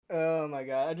Oh my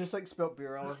god, I just spilled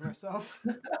beer all over myself.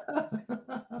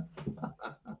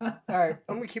 Alright,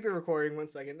 I'm gonna keep it recording 1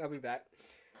 second. I'll be back.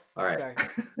 All right. Sorry.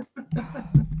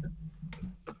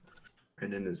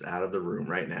 Brendan is out of the room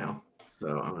right now.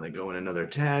 So I'm going to go in another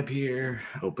tab here.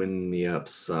 Open me up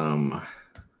some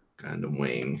Gundam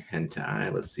Wing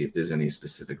hentai. Let's see if there's any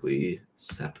specifically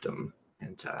Septum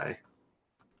hentai.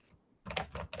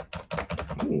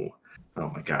 Ooh. Oh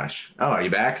my gosh. Oh, are you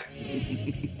back?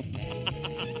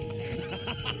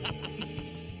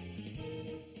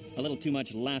 A little too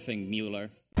much laughing, Mueller.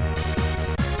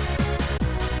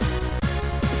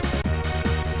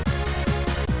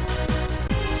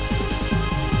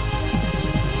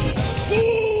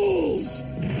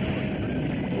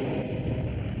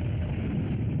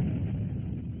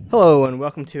 Hello and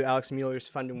welcome to Alex Mueller's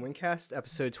Fundum Wingcast,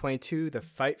 episode 22, The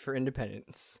Fight for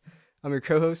Independence. I'm your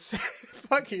co-host.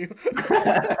 Fuck you.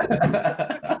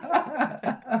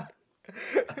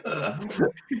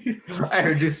 I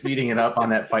heard you speeding it up on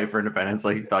that Fight for Independence.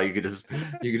 Like you thought you could just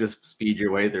speed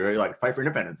your way through it. Like Fight for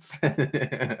Independence.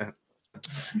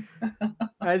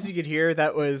 As you could hear,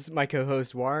 that was my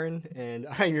co-host Warren, and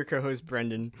I'm your co-host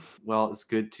Brendan. Well, it's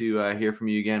good to hear from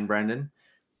you again, Brendan.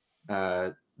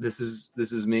 This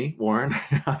is me, Warren,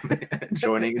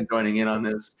 joining in on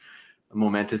this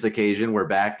momentous occasion. We're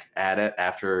back at it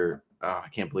after I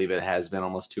can't believe it has been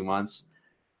almost 2 months.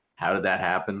 How did that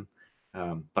happen?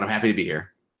 But I'm happy to be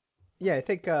here. Yeah, I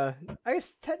think I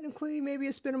guess technically maybe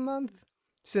it's been a month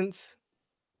since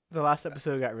the last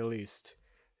episode got released.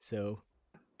 So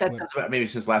that sounds about maybe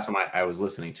since last time I was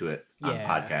listening to it on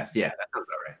podcast. Yeah, that sounds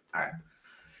about right. All right.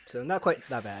 So not quite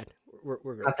that bad.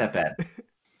 We're good. Not that bad.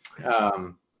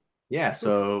 Yeah,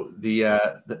 so the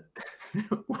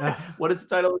what is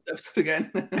the title of this episode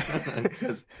again?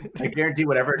 Because I guarantee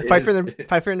whatever it Fight is.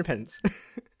 Fight for Independence.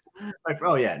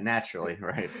 Oh yeah, naturally,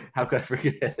 right? How could I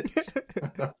forget?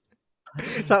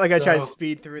 It's not like I tried to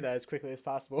speed through that as quickly as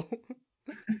possible.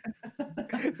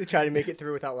 To try to make it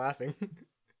through without laughing.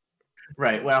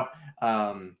 Right. Well,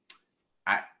 I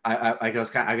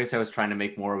guess I was trying to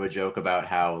make more of a joke about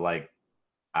how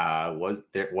was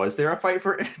there a fight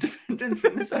for independence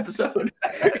in this episode?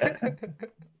 There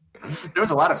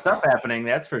was a lot of stuff happening,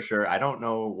 that's for sure. I don't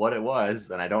know what it was,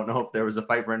 and I don't know if there was a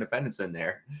fight for independence in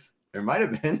there. There might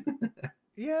have been.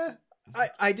 Yeah,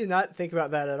 I did not think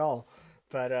about that at all.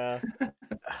 But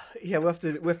yeah, we have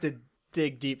to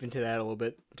dig deep into that a little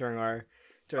bit during the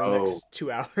next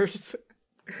 2 hours.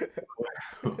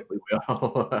 We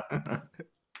will.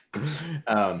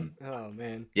 Oh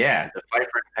man. Yeah, The Fight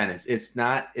for Independence.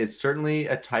 It's certainly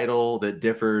a title that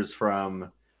differs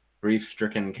from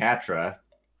Grief-Stricken Catra.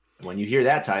 When you hear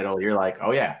that title, you're like,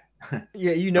 oh yeah.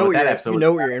 Yeah, you know what you're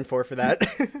in for that.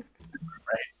 Right.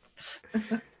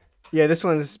 Yeah, this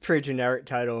one's a pretty generic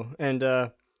title. And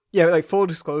yeah, full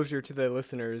disclosure to the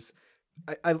listeners,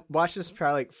 I watched this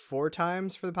probably 4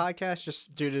 times for the podcast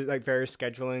just due to various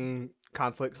scheduling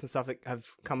conflicts and stuff that have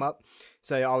come up.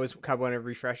 So I always kind of want a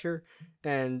refresher.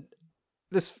 And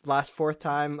this last 4th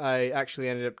time, I actually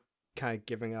ended up kind of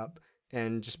giving up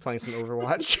and just playing some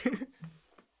Overwatch.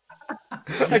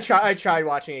 I tried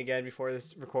watching again before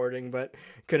this recording, but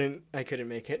I couldn't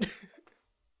make it.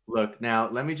 Look, now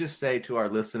let me just say to our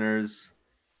listeners,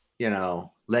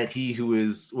 let he who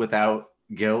is without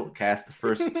guilt cast the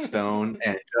first stone,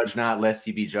 and judge not lest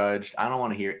he be judged. I don't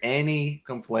want to hear any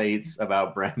complaints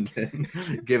about Brendan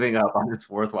giving up on his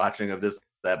 4th watching of this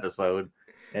episode.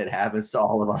 It happens to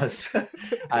all of us.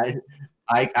 I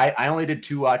only did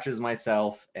 2 watches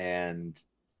myself, and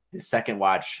the second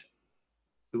watch,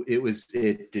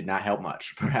 it did not help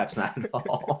much. Perhaps not at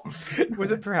all.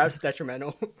 Was it perhaps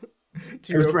detrimental?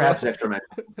 It was perhaps detrimental.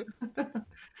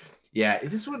 Yeah,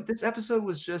 this episode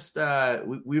was just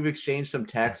we've exchanged some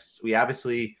texts. We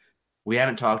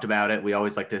haven't talked about it. We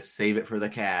always like to save it for the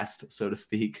cast, so to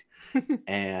speak.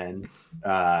 And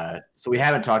so we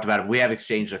haven't talked about it. We have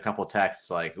exchanged a couple texts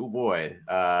like, oh boy,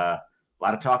 a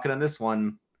lot of talking on this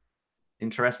one.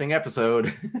 Interesting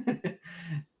episode.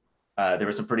 There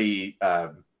were some pretty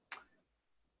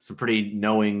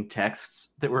knowing texts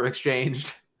that were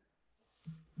exchanged.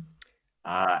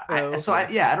 Okay. So I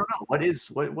don't know what is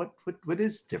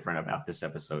different about this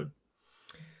episode.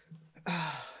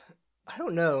 I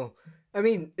don't know. I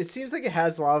mean, it seems like it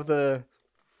had a lot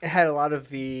of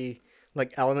the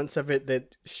elements of it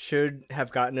that should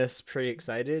have gotten us pretty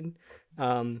excited.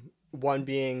 One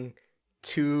being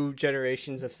 2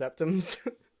 generations of septums.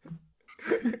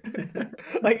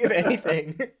 If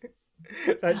anything,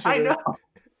 I know.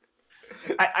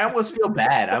 I almost feel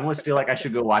bad. I almost feel like I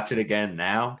should go watch it again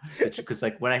now. Because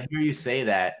when I hear you say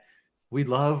that, we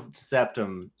loved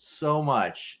Septum so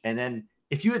much, and then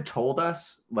if you had told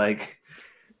us like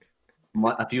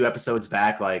a few episodes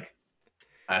back, like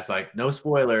that's like no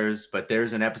spoilers, but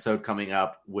there's an episode coming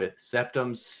up with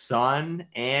Septum's son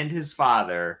and his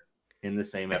father in the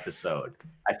same episode,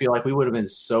 I feel like we would have been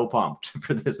so pumped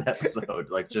for this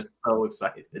episode, like just so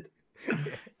excited.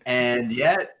 And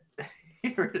yet,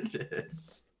 here it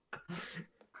is.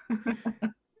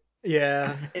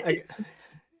 Yeah,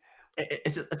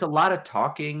 it's a lot of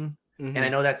talking, mm-hmm. and I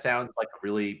know that sounds like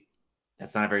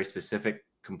that's not a very specific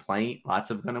complaint.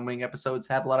 Lots of Gundam Wing episodes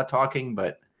have a lot of talking,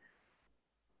 but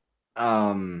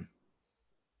and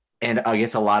I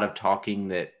guess a lot of talking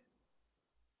that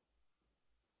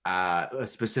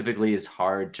specifically is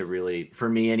hard to really, for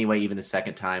me anyway, even the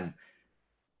second time.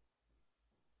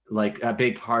 Like a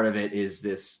big part of it is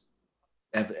this.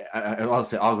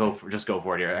 I'll go for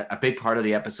it here. A big part of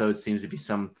the episode seems to be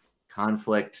some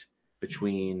conflict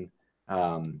between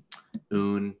Un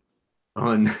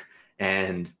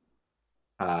and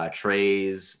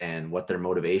Treize and what their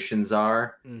motivations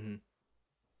are. Mm-hmm.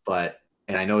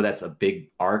 And I know that's a big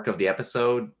arc of the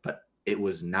episode, but it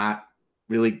was not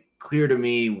really clear to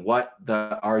me what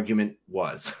the argument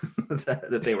was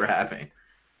that they were having.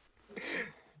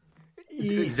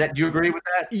 Do you agree with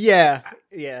that? Yeah.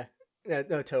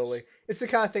 No, totally. It's the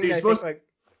kind of thing that I think,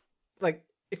 like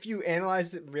if you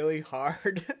analyze it really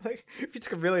hard, like if you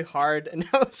took a really hard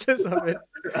analysis of it,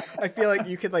 I feel like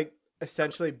you could like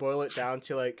essentially boil it down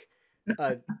to like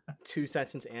a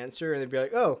 2-sentence answer, and they'd be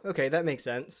like, "Oh, okay, that makes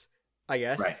sense, I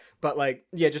guess." Right. But like,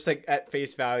 yeah, just like at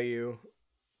face value,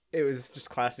 it was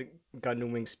just classic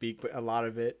Gundam Wing speak, but a lot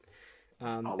of it.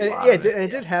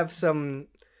 It did have some.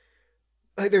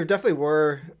 Like there definitely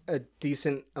were a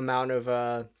decent amount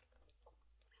of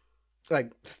like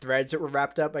threads that were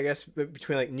wrapped up, I guess,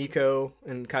 between like Nico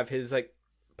and kind of his like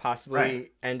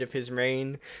possibly end of his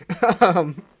reign,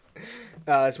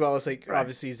 as well as like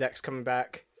obviously Zex coming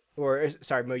back, or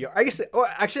sorry, Moyo. I guess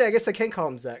I can call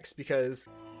him Zex because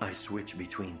I switch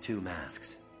between two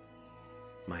masks.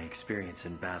 My experience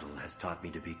in battle has taught me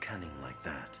to be cunning like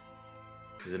that.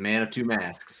 He's a man of two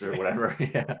masks, or whatever.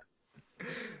 Yeah.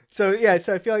 So I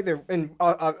feel like they're, and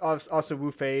also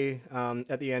Wu Fei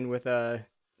at the end with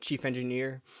Chief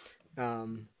Engineer.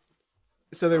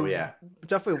 So there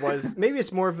definitely was, maybe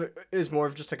it was more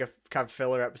of just like a kind of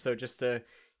filler episode just to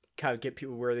kind of get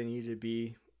people where they needed to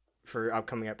be for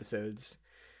upcoming episodes,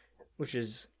 which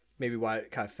is maybe why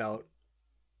it kind of felt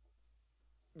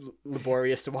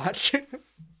laborious to watch.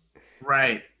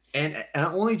 Right. And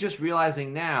I'm only just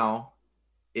realizing now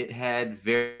it had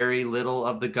very little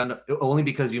of the Gundam, only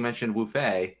because you mentioned Wu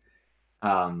Fei.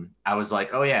 I was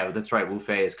like, oh yeah, that's right. Wu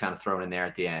Fei is kind of thrown in there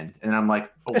at the end. And I'm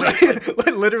like, oh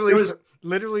wait.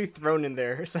 literally thrown in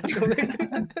there, essentially.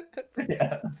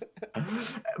 Yeah.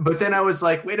 But then I was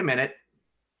like, wait a minute.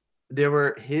 There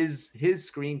were his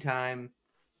screen time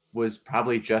was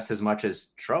probably just as much as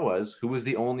Troa's, who was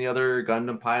the only other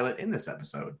Gundam pilot in this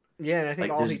episode. Yeah, and I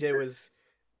think like, all he did was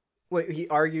he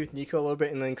argued with Nico a little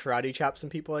bit and then karate chopped some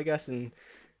people, I guess, and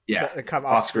kind of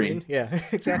off screen. Yeah,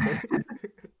 exactly.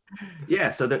 Yeah,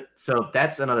 so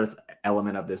that's another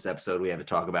element of this episode we have to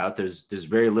talk about. There's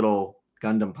very little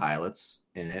Gundam pilots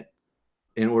in it.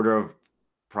 In order of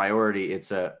priority,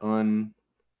 it's a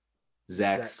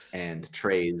Zex and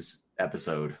Treize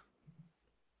episode.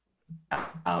 And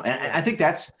I think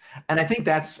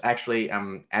that's actually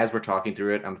as we're talking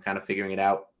through it, I'm kind of figuring it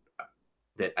out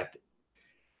that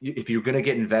if you're going to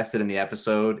get invested in the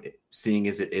episode, seeing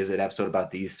is it an episode about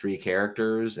these three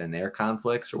characters and their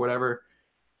conflicts or whatever,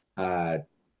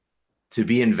 to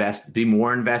be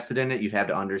more invested in it, you'd have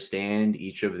to understand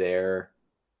each of their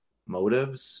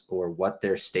motives or what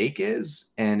their stake is,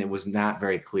 and it was not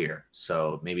very clear.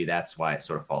 So maybe that's why it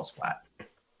sort of falls flat.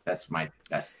 That's my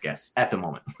best guess at the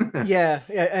moment. Yeah,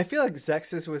 I feel like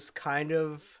Zex's was kind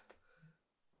of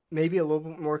maybe a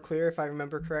little bit more clear if I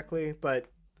remember correctly, but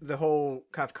the whole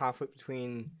kind of conflict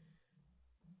between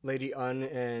Lady Un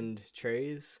and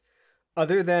Treize,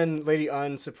 other than Lady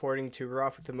Un supporting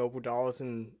Tuberoff with the mobile dolls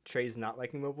and Treize not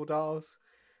liking mobile dolls,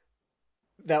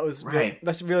 that was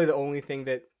that's really the only thing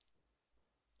that.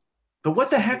 But what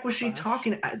the heck was she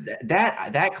talking?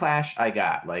 That clash I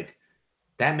got, like,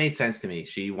 that made sense to me.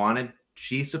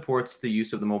 She supports the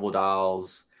use of the mobile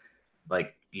dolls,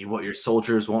 like your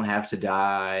soldiers won't have to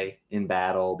die in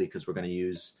battle because we're going to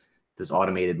use this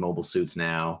automated mobile suits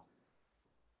now.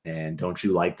 And don't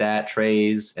you like that,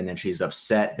 Treize? And then she's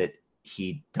upset that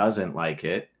he doesn't like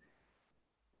it.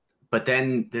 But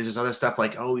then there's this other stuff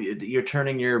like, oh, you're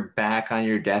turning your back on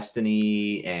your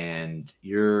destiny and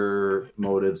your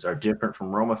motives are different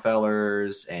from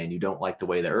Romefeller's and you don't like the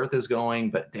way the Earth is going.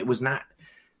 But it was not.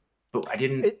 But I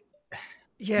didn't.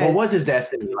 Yeah. What was his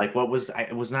destiny? Like, what was?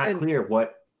 It was not And- clear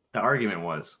what the argument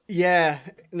was. Yeah,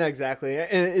 no, exactly.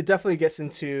 And it definitely gets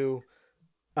into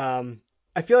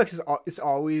I feel like it's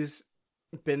always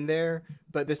been there,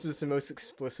 but this was the most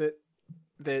explicit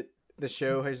that the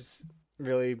show has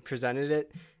really presented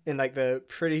it, in like the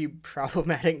pretty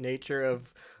problematic nature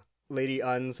of Lady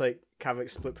Un's like kind of like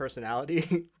split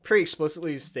personality, pretty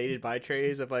explicitly stated by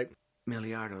Treize of like,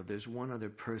 Miliardo, there's one other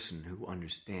person who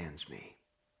understands me.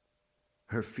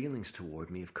 Her feelings toward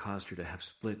me have caused her to have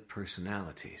split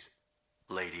personalities.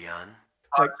 Lady Un?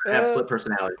 like Have split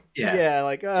personality. Yeah.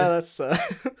 like Just-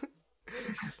 that's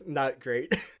it's not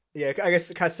great. Yeah, I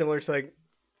guess kind of similar to like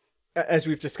as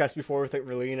we've discussed before with like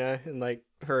Relina and like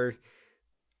her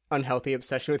unhealthy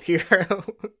obsession with Hero.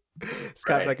 It's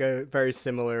kind of Right. like a very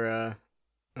similar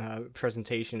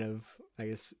presentation of I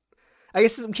guess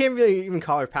we can't really even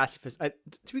call her pacifist. Did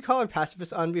we call her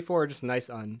pacifist Un before, or just nice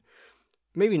Un?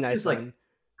 Maybe nice Just, like, Un.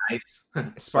 Nice.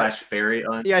 Spark- Slash fairy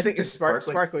on. Yeah, I think it's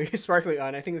Sparkly. sparkly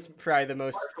Un. I think it's probably the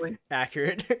most Sparkly.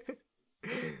 accurate.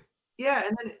 Yeah,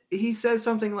 and then he says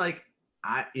something like,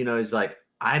 he's like,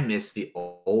 I miss the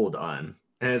old Un.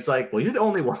 And it's like, well, you're the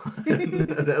only one.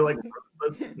 They're like,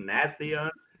 that's nasty Un.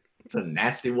 It's a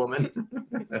nasty woman.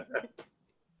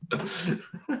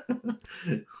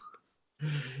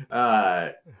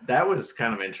 That was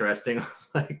kind of interesting.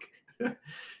 Like,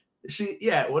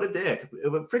 what a dick.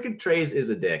 But freaking Treize is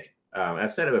a dick.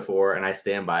 I've said it before, and I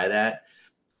stand by that.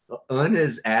 Un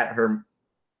is at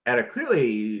a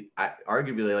clearly,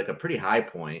 arguably, like a pretty high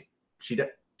point.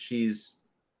 She's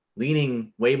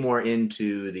leaning way more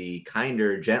into the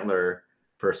kinder, gentler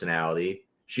personality.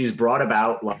 She's brought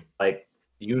about like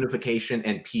unification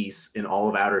and peace in all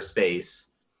of outer space.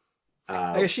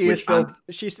 I guess she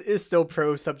is still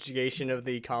pro subjugation of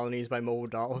the colonies by mobile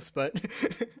dolls, but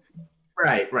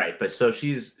Right. But so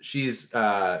she's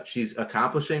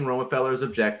accomplishing Romefeller's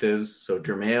objectives. So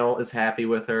Jermail is happy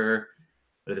with her,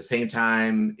 but at the same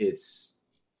time, it's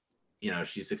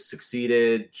she's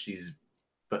succeeded.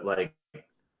 But like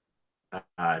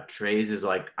Treize is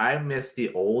like, I miss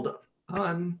the old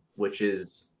Un, which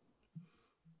is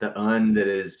the Un that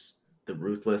is the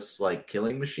ruthless like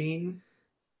killing machine.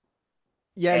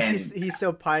 yeah, And- he's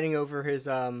still pining over his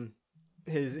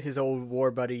old war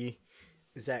buddy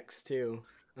Zex too.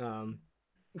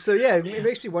 So yeah, it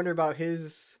makes me wonder about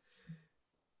his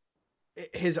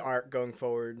art going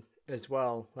forward as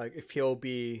well. Like if he'll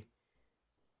be,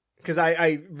 because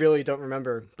I really don't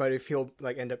remember, but if he'll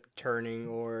like end up turning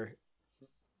or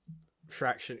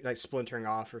fraction like splintering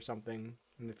off or something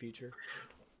in the future.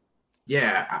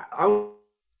 Yeah, I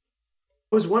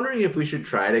was wondering if we should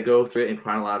try to go through it in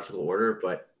chronological order,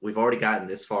 but we've already gotten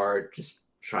this far just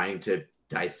trying to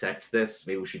dissect this.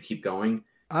 Maybe we should keep going.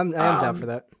 I'm down for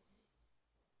that.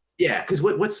 Yeah, because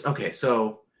what's okay?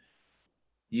 So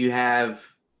you have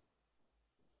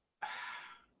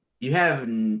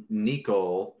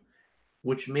Nico,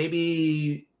 which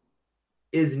maybe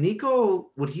is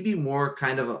Nico. Would he be more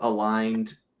kind of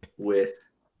aligned with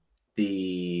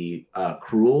the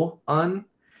cruel Un?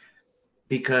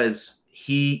 Because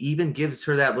he even gives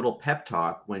her that little pep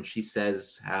talk when she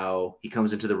says how he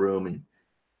comes into the room and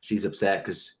she's upset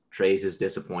because Treize is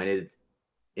disappointed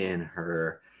in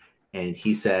her, and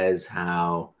he says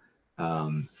how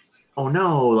oh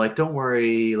no, like don't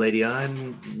worry, Lady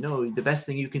Un, no, the best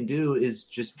thing you can do is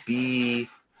just be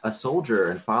a soldier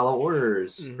and follow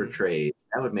orders for Treize.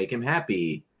 That would make him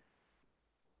happy.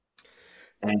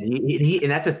 And he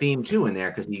and that's a theme too in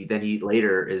there, because he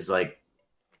later is like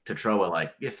to Troa,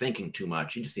 like, you're thinking too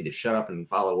much, you just need to shut up and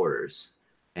follow orders.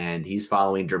 And he's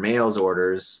following Jermail's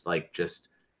orders, like just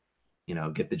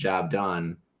get the job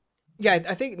done. Yeah,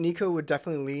 I think Nico would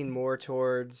definitely lean more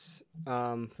towards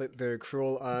like the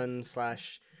cruel Un / kind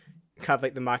of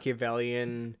like the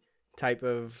Machiavellian type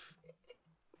of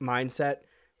mindset.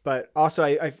 But also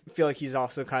I feel like he's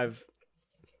also kind of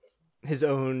his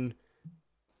own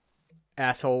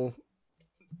asshole,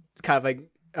 kind of like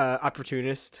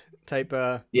opportunist type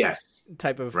Yes.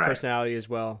 type of Right. personality as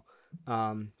well.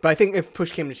 But I think if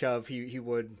push came to shove, he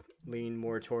would lean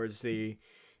more towards the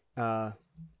kind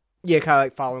of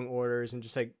like following orders and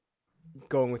just like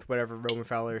going with whatever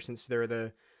Romefeller, since they're at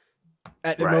the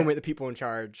Right. moment the people in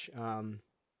charge, kind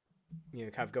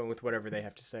of going with whatever they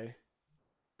have to say.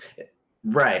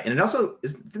 Right. And it also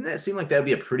didn't that seem like that would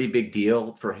be a pretty big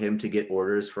deal for him to get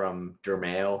orders from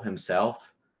Jermail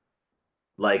himself?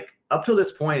 Like up till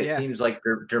this point, it Yeah. seems like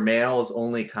Jermail's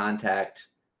only contact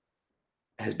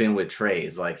has been with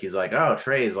Treize. Like he's like, oh,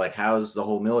 Treize, like how's the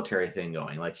whole military thing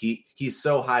going? Like he's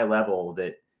so high level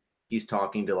that he's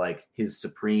talking to like his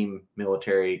supreme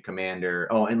military commander.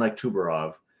 Oh, and like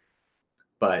Tubarov.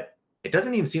 but it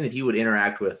doesn't even seem that he would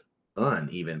interact with Un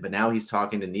even. But now he's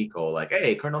talking to Nico like,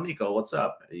 "Hey, Colonel Nico, what's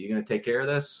up? Are you going to take care of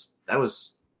this?" That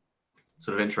was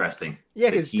sort of interesting. Yeah,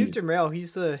 because Duke Dermail,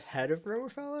 he's the head of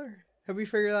Romerfeller. Have we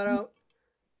figured that out?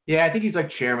 Yeah, I think he's like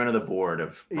chairman of the board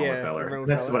of Romerfeller.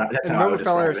 That's how I would describe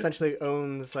Romerfeller it. essentially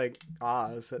owns like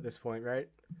Oz at this point, right?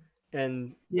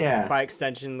 And Yeah, by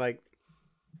extension, like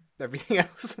everything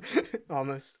else,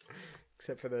 almost,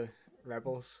 except for the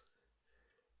rebels.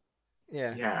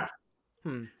 Yeah. Yeah.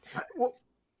 Well,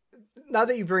 now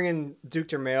that you bring in Duke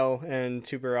Dermail and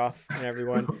Tuberoff and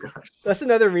everyone, that's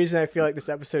another reason I feel like this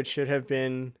episode should have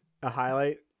been a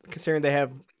highlight, considering they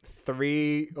have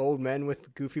 3 old men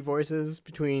with goofy voices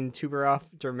between Tuberoff,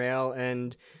 Dermail,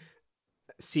 and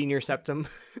Senior Septum.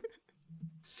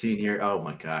 Senior. Oh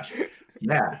my gosh.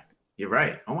 Yeah, you're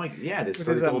right. Oh my. Yeah, this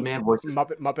old man voice.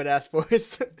 Muppet ass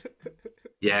voice.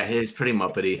 Yeah, it is pretty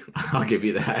muppety. I'll give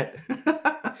you that.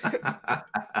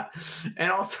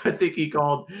 And also, I think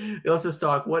let's just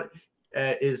talk. What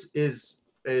is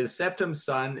Septum's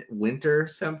son Winter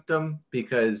Septum?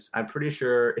 Because I'm pretty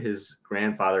sure his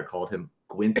grandfather called him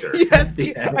Gwinter. Yes,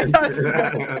 I thought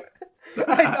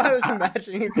I was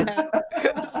imagining that.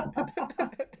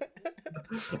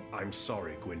 I'm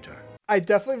sorry, Gwinter. I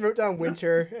definitely wrote down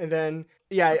Winter, and then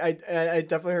I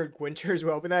definitely heard Gwinter as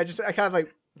well. But then I kind of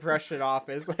like brushed it off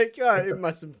as like, it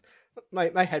must have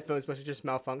my headphones must have just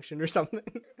malfunctioned or something.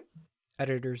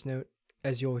 Editor's note: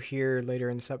 as you'll hear later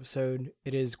in this episode,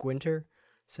 it is Gwinter,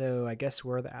 so I guess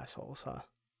we're the assholes, huh?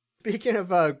 Speaking of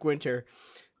Gwinter,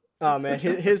 man,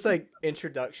 his like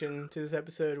introduction to this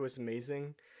episode was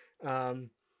amazing.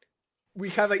 We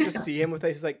kind of like just see him with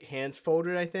his like hands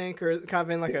folded, I think, or kind of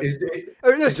in like his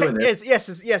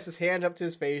hand up to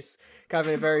his face, kind of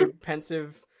in a very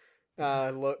pensive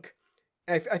look.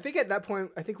 I think at that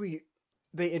point,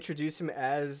 they introduced him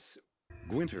as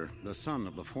Gwinter, the son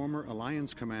of the former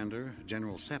Alliance commander,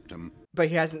 General Septum. But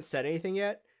he hasn't said anything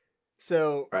yet.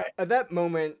 So At that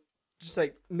moment, just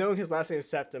like knowing his last name is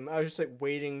Septum, I was just like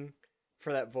waiting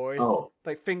for that voice.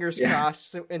 Like fingers crossed,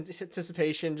 just in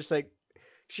anticipation, just like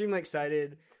extremely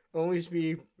excited. Only to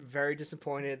be very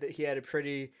disappointed that he had a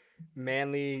pretty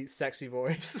manly, sexy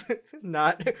voice.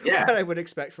 Not what I would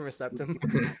expect from a Septum.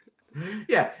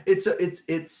 Yeah, it's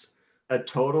a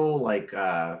total like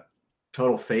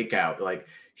total fake out. Like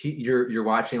you're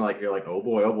watching like you're like, oh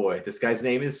boy, this guy's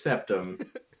name is Septum,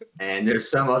 and there's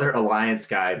some other Alliance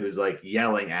guy who's like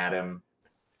yelling at him,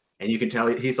 and you can tell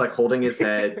he's like holding his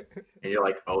head, and you're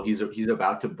like, oh, he's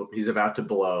about to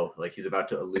blow, like he's about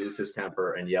to lose his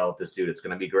temper and yell at this dude. It's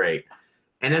gonna be great.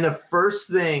 And then the first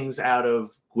things out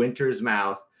of Gwinter's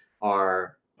mouth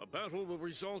are, "A battle will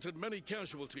result in many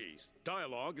casualties.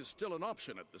 Dialogue is still an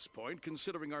option at this point,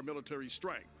 considering our military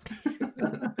strength."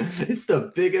 It's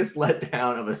the biggest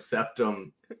letdown of a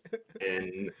Septum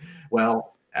in,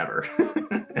 ever.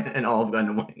 And all of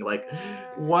Gundam Wing. Like,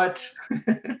 what?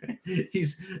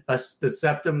 The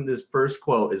Septum, this first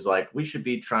quote is like, we should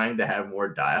be trying to have more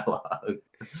dialogue.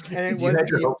 And if you had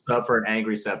your hopes up for an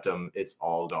angry Septum, it's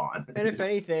all gone. And if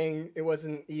anything, it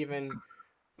wasn't even,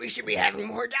 we should be having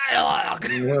more dialogue.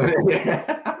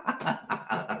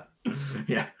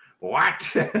 Yeah.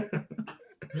 What?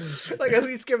 Like, at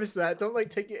least give us that. Don't like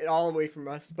take it all away from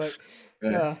us. But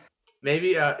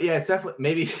maybe it's definitely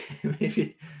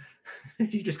maybe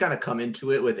you just kind of come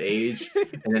into it with age,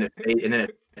 and then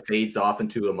it fades off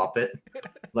into a Muppet.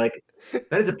 Like,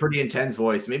 that is a pretty intense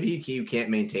voice. Maybe you can't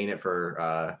maintain it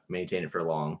for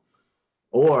long,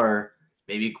 or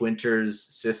maybe Gwinter's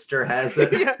sister has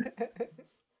it.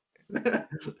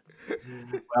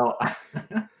 Well,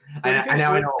 I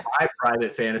know my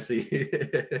private fantasy.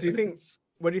 Do you think?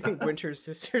 What do you think Gwinter's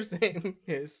sister's name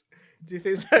is? Do you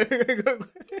think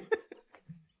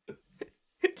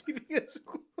it's?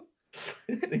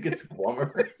 I think it's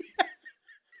Glummer.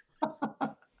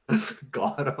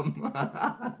 Got him.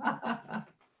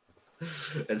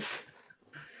 It's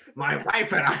my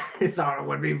wife and I thought it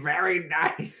would be very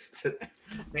nice to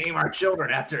name our children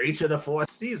after each of the 4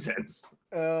 seasons.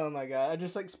 Oh my god! I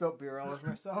just like spilled beer all over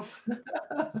myself.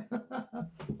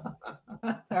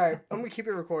 All right, I'm gonna keep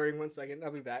it recording. 1 second,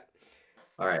 I'll be back.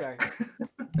 All right. Sorry.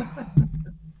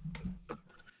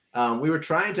 We were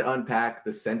trying to unpack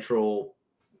the central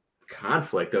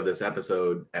conflict of this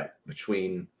episode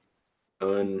between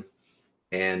Un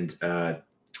and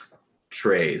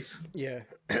Treize. Yeah.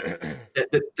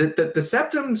 The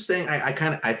Septums thing,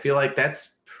 I feel like that's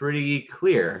pretty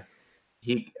clear.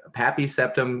 Pappy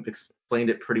Septum explained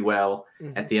it pretty well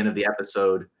at the end of the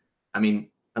episode. I mean,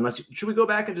 should we go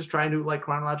back and just try and do like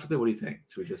chronologically? What do you think?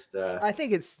 Should we just? I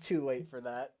think it's too late for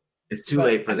that. It's too But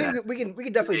late for I that. think we can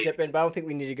definitely dip in, but I don't think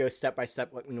we need to go step by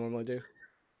step like we normally do.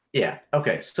 Yeah.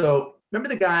 Okay. So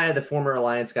remember the former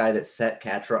Alliance guy that set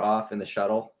Katra off in the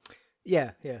shuttle?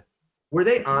 Yeah. Were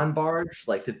they on Barge?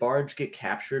 Like, did Barge get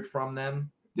captured from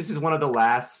them? This is one of the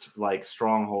last like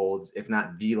strongholds, if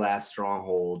not the last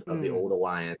stronghold of the old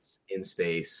Alliance in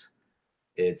space.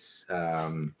 It's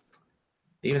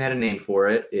they even had a name for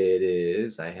it. It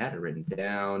is, I had it written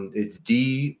down. It's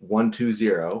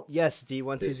D120. Yes,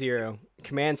 D120,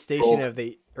 command station of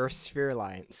the Earth Sphere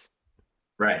Alliance.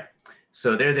 Right.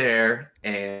 So they're there,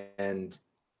 and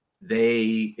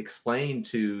they explain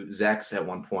to Zex at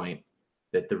one point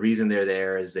that the reason they're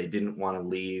there is they didn't want to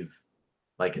leave.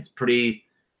 Like, it's pretty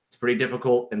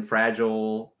difficult and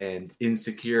fragile and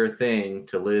insecure thing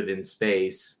to live in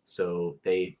space. So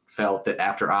they felt that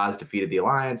after Oz defeated the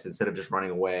Alliance, instead of just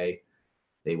running away,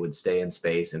 they would stay in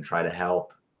space and try to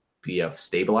help be a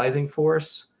stabilizing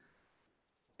force.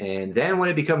 And then when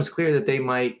it becomes clear that they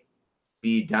might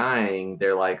be dying,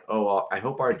 they're like, oh, well, I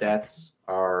hope our deaths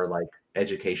are like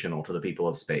educational to the people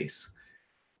of space.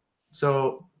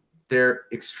 So they're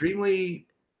extremely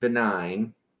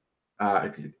benign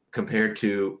compared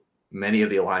to many of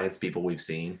the Alliance people we've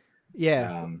seen.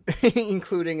 Yeah,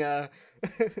 including their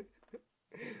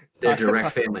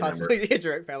direct family member. A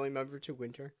direct family member to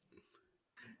Winter.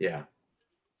 Yeah.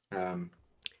 Do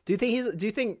you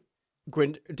think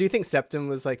Septim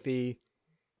was like the?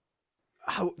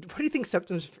 What do you think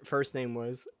Septim's first name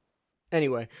was?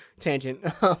 Anyway, tangent.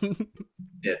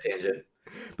 Yeah, tangent.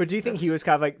 But do you think he was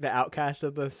kind of like the outcast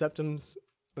of the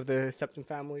Septim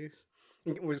families?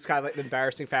 It was kind of like the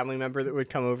embarrassing family member that would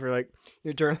come over like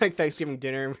during like Thanksgiving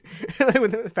dinner, like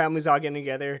when the families all getting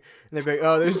together, and they'd be like,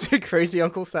 "Oh, there's a crazy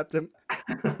Uncle Septim."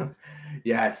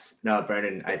 Yes, no,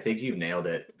 Brendan, I think you've nailed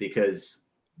it, because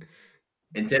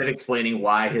instead of explaining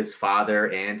why his father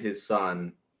and his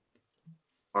son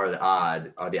are the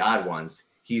odd ones,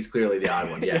 he's clearly the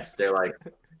odd one. Yes, they're like,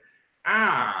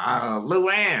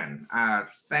 Luann,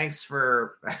 thanks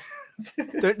for.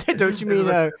 don't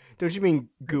you mean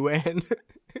Guan?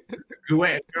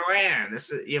 Guan,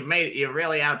 you've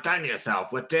really outdone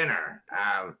yourself with dinner.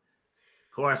 Of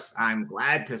course, I'm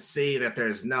glad to see that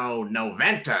there's no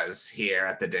Noventas here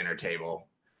at the dinner table.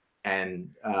 And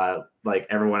like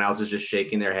everyone else is just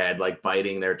shaking their head, like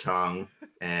biting their tongue,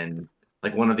 and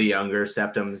like one of the younger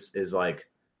Septims is like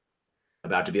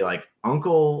about to be like,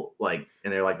 Uncle, like,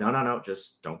 and they're like, no,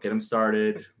 just don't get him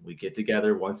started. We get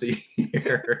together once a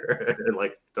year.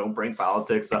 Like, don't bring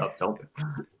politics up.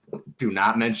 Do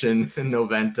not mention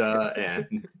Noventa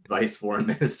and Vice Foreign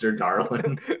Minister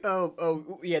Darlin.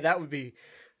 Oh, yeah, that would be.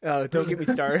 Don't get me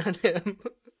started on him.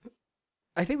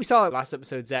 I think we saw it last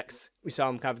episode, Zex. We saw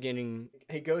him kind of getting.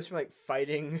 He goes from like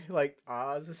fighting like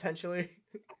Oz essentially,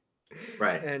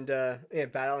 right, and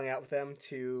battling out with them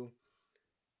to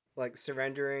like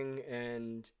surrendering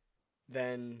and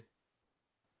then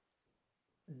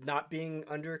not being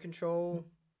under control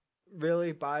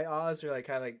really by Oz, or like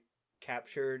kind of like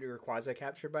captured or quasi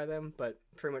captured by them, but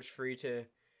pretty much free to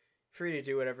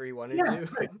do whatever he wanted to do.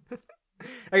 Right.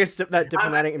 I guess that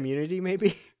diplomatic immunity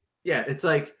maybe. Yeah, it's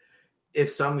like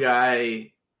if some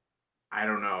guy, I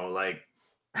don't know, like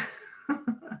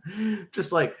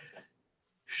just like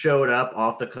showed up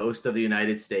off the coast of the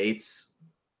United States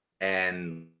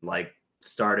and like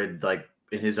started like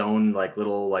in his own like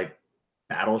little like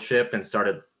battleship and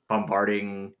started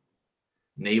bombarding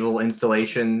naval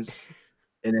installations,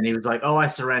 and then he was like, oh, I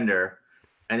surrender,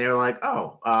 and they were like,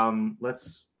 oh,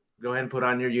 let's go ahead and put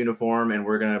on your uniform, and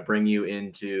we're gonna bring you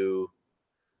into,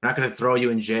 we're not gonna throw you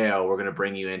in jail, we're gonna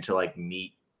bring you into like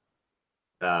meet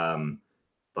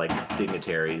like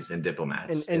dignitaries and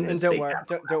diplomats. And don't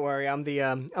worry, I'm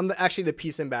actually the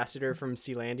peace ambassador from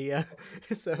Sealandia.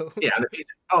 So yeah, I'm the peace.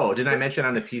 Oh, didn't I mention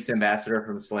I'm the peace ambassador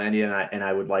from Sealandia, and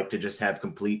I would like to just have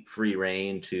complete free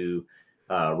reign to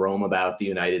roam about the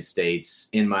United States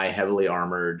in my heavily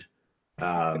armored,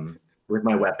 with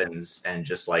my weapons, and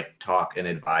just like talk and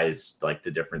advise like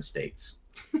the different states.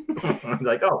 I'm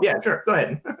like, oh yeah, sure, go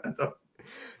ahead. So,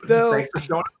 thanks for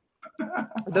showing up.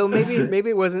 Though maybe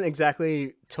it wasn't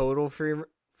exactly total free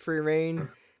reign,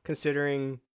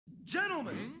 considering.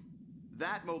 Gentlemen,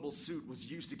 that mobile suit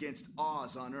was used against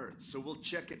Oz on Earth, so we'll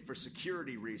check it for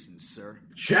security reasons, sir.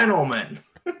 Gentlemen,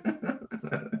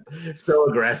 so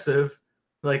aggressive,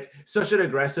 like such an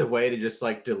aggressive way to just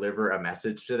like deliver a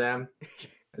message to them.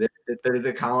 They're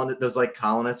the colonists. Those like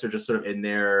colonists are just sort of in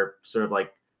there, sort of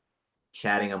like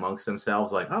chatting amongst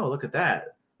themselves, like, oh, look at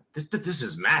that, this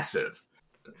is massive.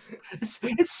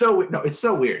 It's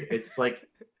so weird. It's like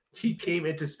he came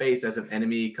into space as an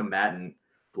enemy combatant,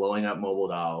 blowing up mobile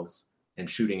dolls and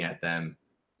shooting at them,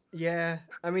 Yeah,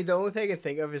 I mean, the only thing I can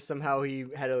think of is somehow he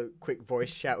had a quick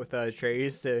voice chat with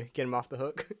Trays to get him off the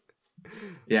hook.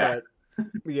 Yeah.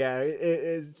 But, yeah,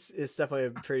 it's definitely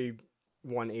a pretty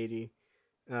 180.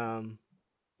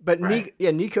 But Right.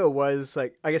 Nico was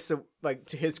like, I guess, so, like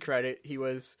to his credit, he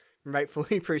was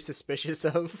rightfully pretty suspicious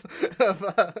of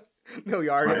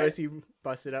Miliardo Right. as he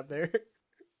busted up there.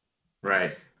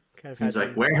 Right. Kind of He's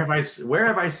had like, where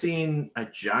have I seen a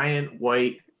giant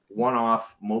white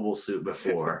one-off mobile suit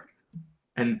before?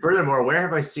 And furthermore, where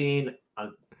have I seen a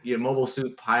mobile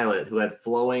suit pilot who had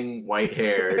flowing white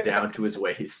hair down to his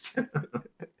waist?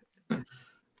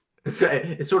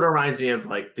 It sort of reminds me of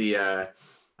like the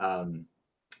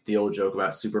old joke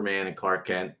about Superman and Clark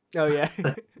Kent. Oh yeah,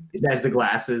 He has the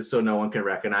glasses so no one can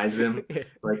recognize him. Yeah.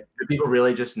 Like, do people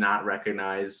really just not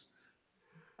recognize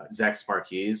Zex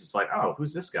Marquis? It's like, oh,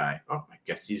 who's this guy? Oh, I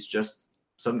guess he's just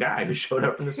some guy who showed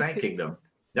up from the Sand Kingdom.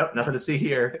 Nope, nothing to see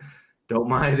here. Don't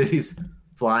mind that he's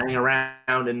flying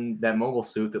around in that mobile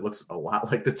suit that looks a lot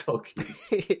like the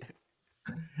Tokis.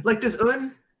 Like,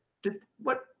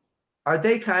 what are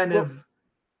they kind of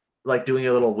like doing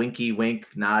a little winky wink,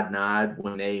 nod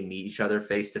when they meet each other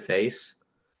face to face?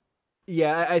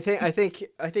 Yeah, I think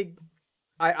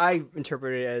I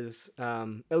interpret it as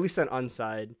at least on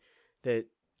Unside that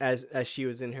as she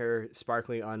was in her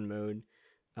sparkly on mode,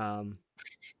 /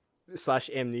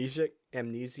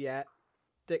 amnesiac,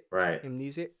 Right.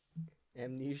 amnesiac,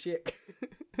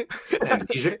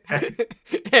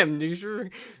 amnesia,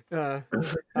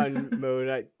 on mode.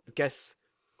 I guess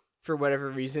for whatever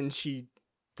reason she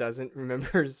doesn't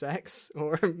remember Zex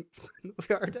or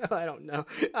Miliardo. I don't know.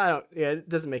 Yeah, it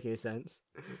doesn't make any sense.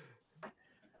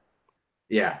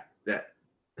 Yeah,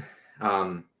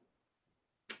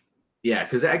 yeah,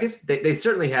 because I guess they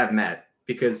certainly have met,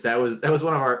 because that was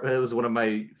one of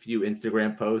my few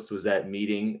Instagram posts, was that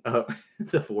meeting of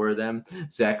the four of them,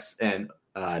 Zex and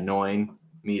Noin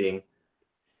meeting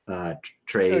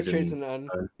Trays and Un.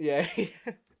 Yeah. and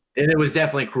it was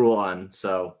definitely Cruel Un.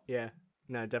 So Yeah.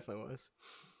 No, it definitely was.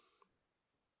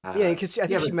 Yeah, because I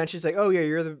think she mentions like, oh yeah,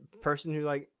 you're the person who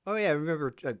like, oh yeah, I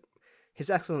remember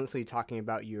His Excellency talking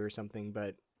about you or something.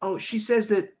 But she says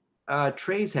that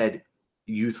Trays had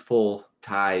youthful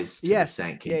ties to the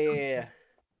Sand Kingdom. Yeah.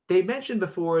 They mentioned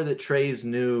before that Trays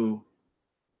knows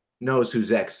who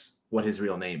Zex, what his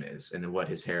real name is and what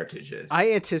his heritage is.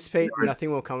 I anticipate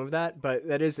nothing will come of that, but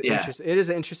that is interesting. It is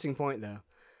an interesting point though.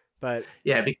 But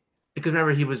yeah, because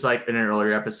remember, he was like in an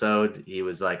earlier episode, he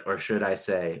was like, or should I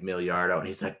say Miliardo? And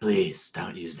he's like, please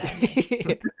don't use that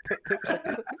name.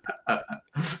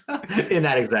 In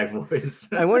that exact voice.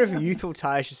 I wonder if youthful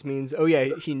ties just means, oh yeah,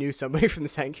 he knew somebody from the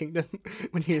Sand Kingdom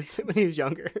when he was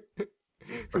younger,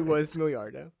 who was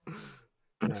Miliardo.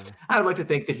 I would like to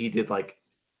think that he did like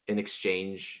an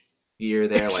exchange year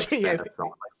there, like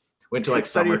went to like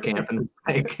summer camp in the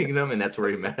Sand Kingdom, and that's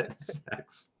where he met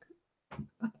Zex.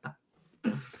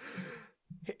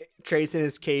 Trace in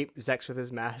his cape, Zex with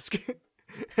his mask.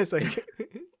 It's like,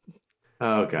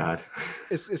 oh god,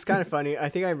 it's kind of funny. I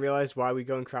think I realized why we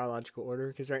go in chronological order,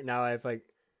 because right now I have like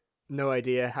no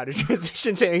idea how to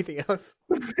transition to anything else.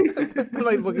 I'm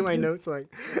like looking at my notes,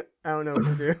 like I don't know what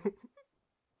to do.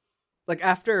 Like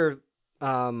after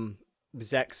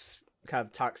Zex kind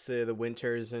of talks to the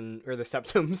Winters or the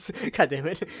Septums, god damn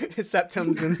it,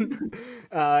 Septums, and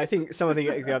I think some of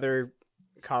the other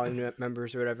colony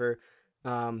members or whatever.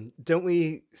 Don't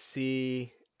we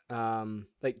see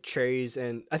like Trays,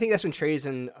 and I think that's when Trays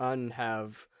and Un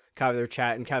have kind of their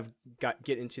chat and kind of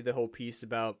get into the whole piece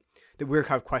about that we were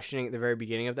kind of questioning at the very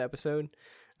beginning of the episode,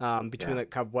 between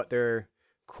like kind of what their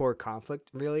core conflict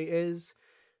really is.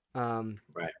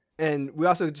 Right. And we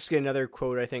also just get another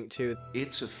quote, I think, too.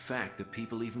 It's a fact that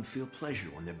people even feel pleasure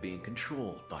when they're being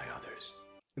controlled by others.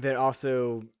 That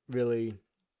also really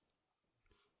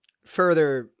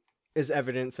further is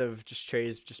evidence of just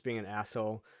Trays just being an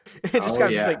asshole. It just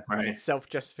kind of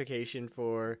self-justification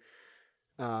for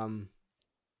can't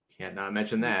not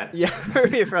mention that. Yeah,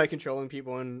 for like controlling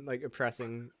people and like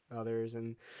oppressing others.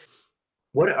 And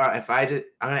what if I'm going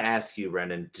to ask you,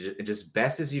 Brendan, just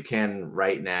best as you can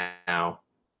right now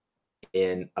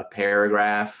in a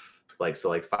paragraph, like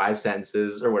 5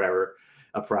 sentences or whatever,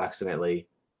 approximately,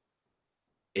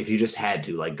 if you just had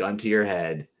to, like, gun to your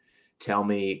head, tell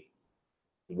me,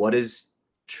 what is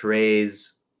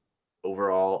Trey's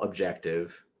overall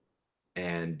objective,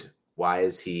 and why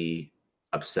is he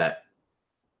upset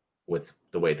with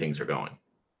the way things are going?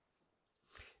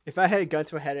 If I had a gun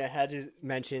to my head, I had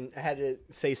to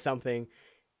say something,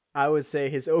 I would say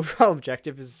his overall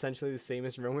objective is essentially the same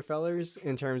as Romefeller's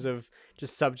in terms of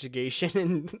just subjugation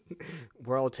and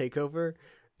world takeover.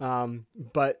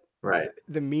 But Right.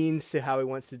 the means to how he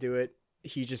wants to do it,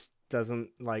 he just doesn't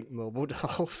like mobile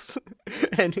dolls,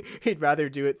 and he'd rather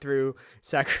do it through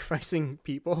sacrificing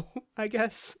people, I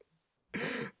guess.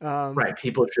 Right.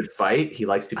 People should fight. He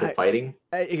likes people fighting.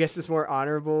 I guess it's more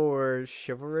honorable or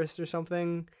chivalrous or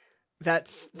something.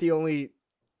 That's the only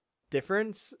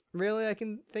difference really I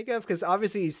can think of, because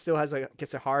obviously he still has like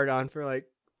gets a hard on for like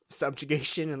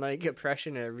subjugation and like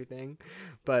oppression and everything,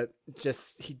 but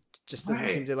he just doesn't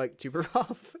seem to like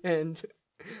Tuberov, and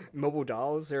mobile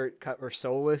dolls are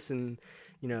soulless, and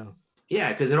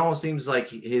Yeah, because it almost seems like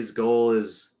his goal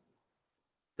is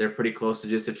they're pretty close to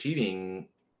just achieving.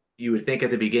 You would think at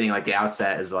the beginning, like the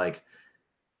outset is like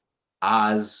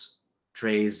Oz,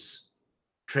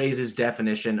 Treize's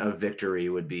definition of victory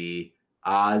would be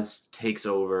Oz takes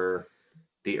over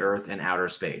the Earth and outer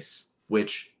space,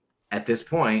 which at this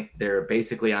point they're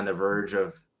basically on the verge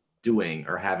of doing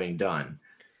or having done.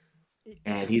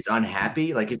 And he's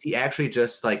unhappy. Like, is he actually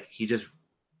just like is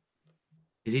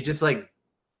he just like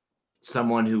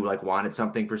someone who like wanted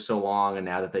something for so long, and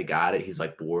now that they got it, he's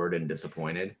like bored and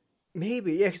disappointed?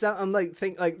 Maybe, yeah. Because I'm like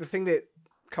the thing that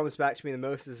comes back to me the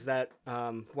most is that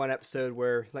one episode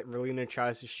where like Relina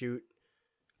tries to shoot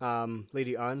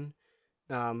Lady Un,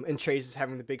 and Treize is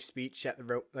having the big speech at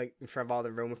the like in front of all the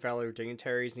Romefeller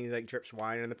dignitaries, and he like drips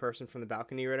wine on the person from the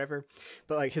balcony or whatever.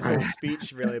 But like his whole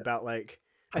speech really about like,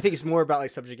 I think it's more about like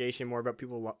subjugation, more about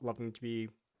people loving to be,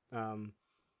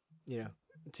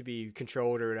 to be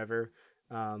controlled or whatever.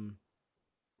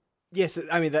 Yes,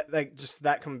 I mean that like just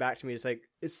that coming back to me is like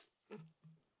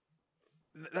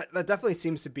that definitely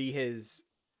seems to be his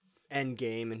end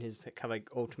game and his kind of like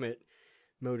ultimate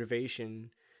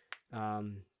motivation.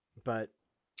 But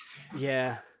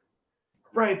yeah,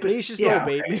 right. But maybe he's just a little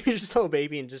baby. Maybe he's just a little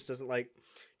baby and just doesn't like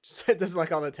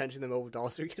all the attention the mobile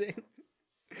dolls are getting.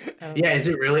 Yeah, is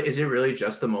it really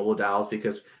just the mobile dolls?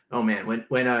 Because oh man, when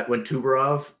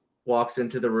Tuberov walks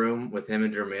into the room with him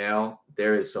and Jermail,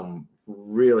 there is some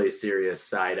really serious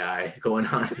side eye going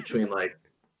on between like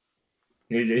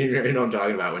you know what I'm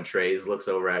talking about when Treize looks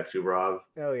over at Tuberov.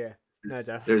 Oh yeah, no,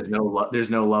 definitely. There's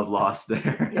no love lost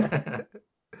there.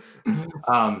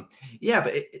 Yeah,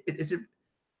 but it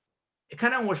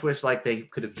kind of almost wish like they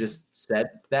could have just said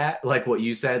that, like what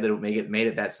you said, that it made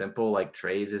it that simple. Like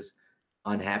Treize is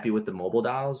unhappy with the mobile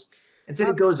dolls. Instead,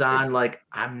 it goes on like,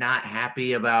 I'm not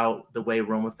happy about the way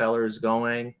Romefeller is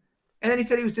going, and then he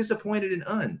said he was disappointed in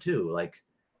Un too. Like,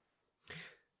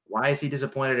 why is he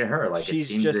disappointed in her? Like, she's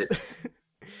it seems just. that.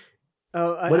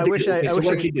 I wish I. So wish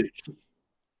what did she do?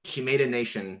 She made a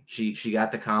nation. She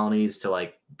got the colonies to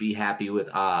like be happy with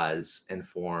Oz and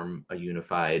form a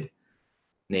unified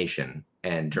nation.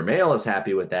 And Jermail is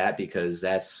happy with that because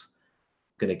that's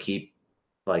going to keep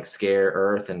like scare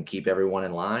Earth and keep everyone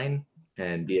in line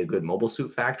and be a good mobile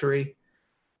suit factory.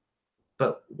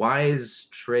 But why is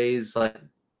Treize like?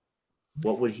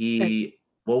 What would he?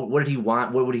 What did he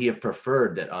want? What would he have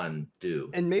preferred that undo?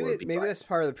 And maybe that's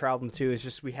part of the problem too. Is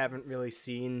just we haven't really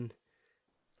seen,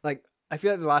 like, I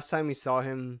feel like the last time we saw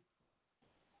him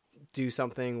do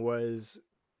something was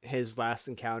his last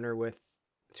encounter with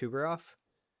Tuberov.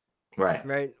 Right,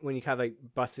 when he kind of like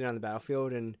busted on the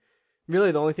battlefield, and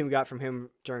really the only thing we got from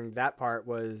him during that part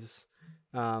was,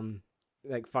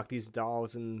 like, fuck these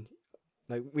dolls, and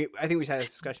like I think we had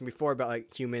this discussion before about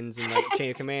like humans and like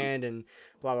chain of command and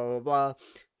blah blah blah blah.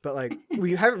 But like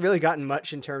we haven't really gotten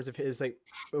much in terms of his like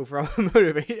overall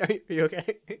motivation. Are you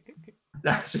okay?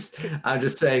 No, I'm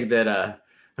just saying that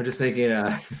I'm just thinking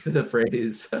the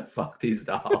phrase "fuck these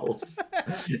dolls"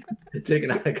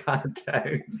 taken out of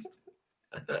context.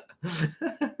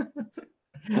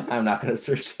 I'm not going to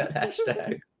search that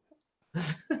hashtag.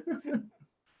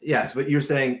 Yes, but you're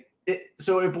saying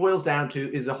so it boils down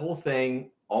to, is the whole thing,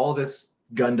 all this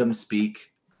Gundam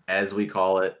speak, as we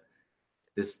call it,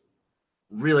 this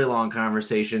really long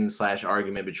conversation /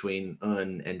 argument between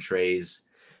Un and Treize.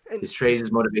 Is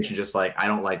Treize's motivation just like, I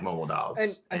don't like mobile dolls,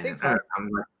 and I think I'm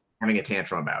like having a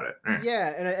tantrum about it.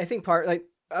 Yeah, and I think part, like,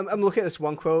 I'm looking at this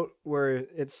one quote where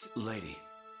it's, "Lady,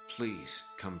 please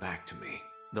come back to me.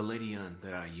 The Lady Un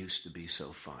that I used to be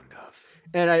so fond of."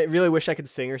 And I really wish I could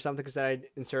sing or something, because then I'd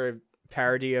insert a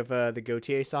parody of the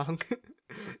Gautier song,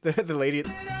 the lady.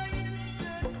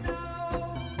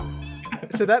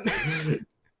 So that makes me.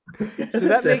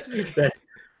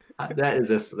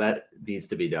 That needs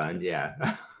to be done.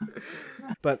 Yeah.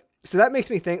 But so that makes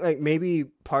me think like maybe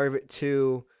part of it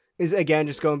too is, again,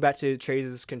 just going back to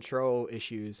Treize's control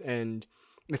issues and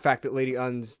the fact that Lady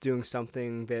Un's doing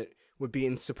something that would be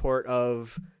in support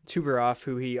of Tuberov,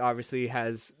 who he obviously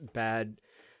has bad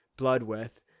blood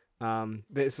with.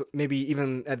 There's maybe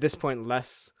even at this point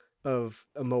less of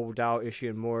a Mobile Doll issue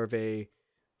and more of a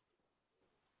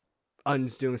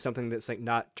Un's doing something that's like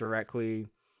not directly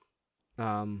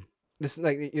this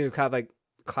like kind of like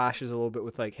clashes a little bit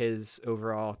with like his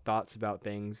overall thoughts about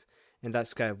things, and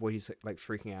that's kind of what he's like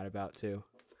freaking out about too.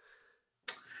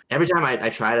 Every time I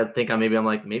try to think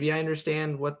maybe I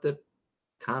understand what the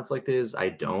conflict is. I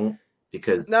don't,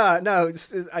 because no,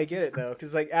 I get it though,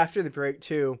 because like after the break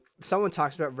too, someone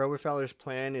talks about Roberfeller's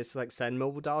plan is to like send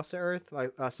Mobile Dolls to Earth.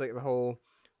 Like that's like the whole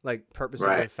like purpose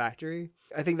of the factory.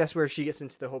 I think that's where she gets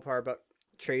into the whole part about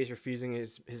Trey's refusing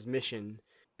his mission,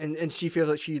 and she feels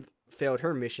like she failed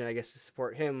her mission, I guess, to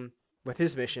support him with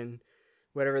his mission,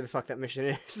 whatever the fuck that mission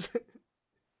is.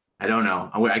 I don't know.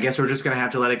 I guess we're just gonna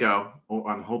have to let it go.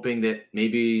 I'm hoping that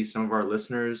maybe some of our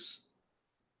listeners,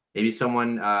 maybe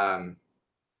someone,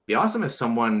 be awesome if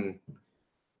someone,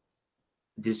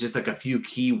 there's just like a few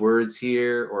key words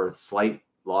here or slight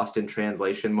lost in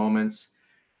translation moments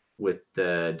with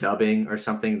the dubbing or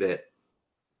something that,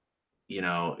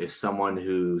 if someone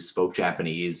who spoke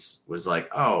Japanese was like,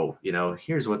 oh,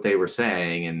 here's what they were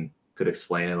saying and could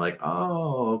explain it, like,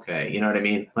 oh, okay. You know what I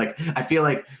mean? Like, I feel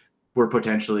like we're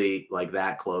potentially like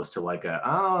that close to like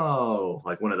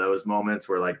like one of those moments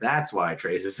where like, that's why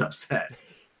Trace is upset.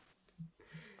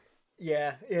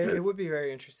 Yeah, it would be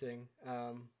very interesting.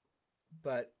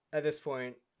 But at this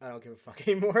point, I don't give a fuck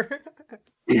anymore.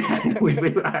 Yeah,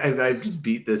 I just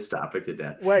beat this topic to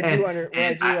death. What I do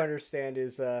understand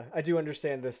is I do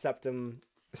understand the Septum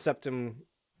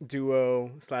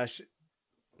duo /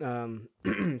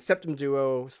 Septum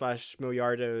duo /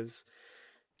 Milliardo's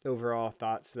overall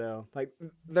thoughts, though. Like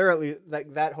they're at least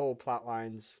like that whole plot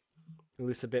line's at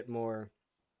least a bit more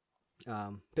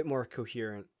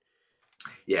coherent.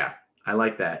 Yeah, I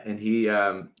like that. And he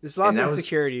there's a lot of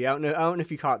insecurity. I don't know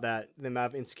if you caught that, the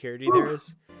amount of insecurity there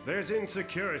is. There's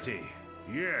insecurity,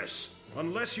 yes.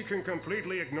 Unless you can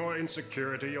completely ignore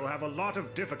insecurity, you'll have a lot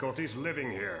of difficulties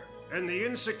living here. And the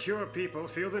insecure people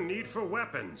feel the need for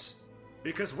weapons,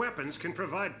 because weapons can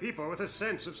provide people with a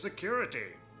sense of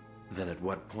security. Then at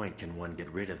what point can one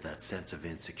get rid of that sense of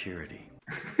insecurity?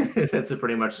 That's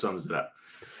pretty much sums it up.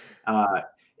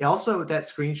 Also, that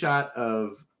screenshot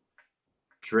of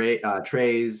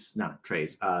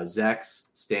Zex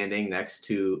standing next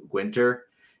to Gwinter.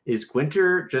 Is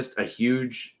Gwinter just a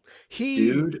huge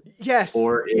dude? Yes.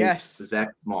 Or is yes. Zex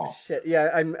small? Shit. Yeah,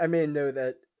 I made a note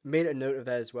of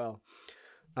that as well.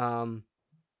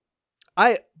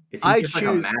 Is he just like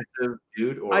a massive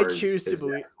dude, or I choose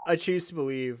to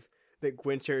believe that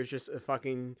Gwinter is just a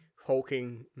fucking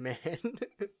hulking man.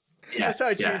 Yeah, that's how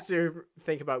I choose to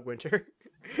think about Gwinter.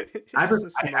 I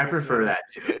prefer that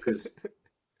too, because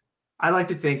I like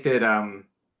to think that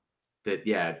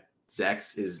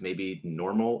Zex is maybe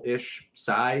normal-ish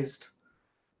sized.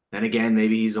 Then again,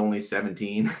 maybe he's only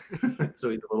 17, so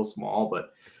he's a little small.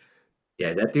 But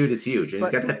yeah, that dude is huge, and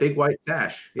he's got that big white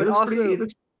sash. He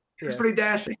looks pretty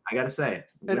dashing, I gotta say.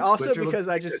 And also because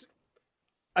I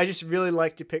just really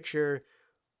like to picture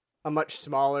a much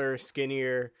smaller,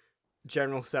 skinnier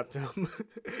General Septum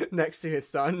next to his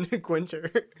son,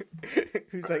 Gwinter,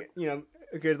 who's like,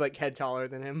 a good like head taller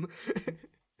than him.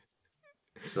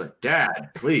 But Dad,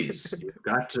 please, you've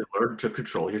got to learn to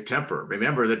control your temper.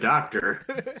 Remember, the doctor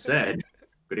said I'm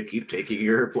going to keep taking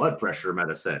your blood pressure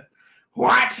medicine.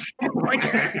 What?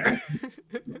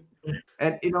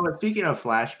 And speaking of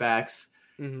flashbacks,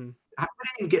 I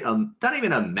didn't get not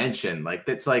even a mention. Like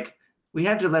that's like we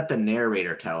had to let the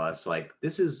narrator tell us. Like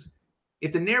this is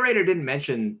if the narrator didn't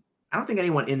mention. I don't think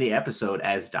anyone in the episode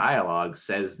as dialogue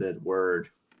says the word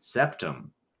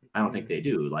septum. I don't think they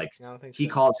do. Like he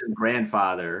calls him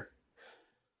grandfather.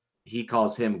 He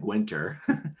calls him Gwinter,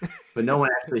 but no one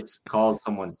actually calls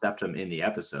someone septum in the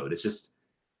episode. It's just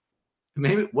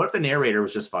maybe what if the narrator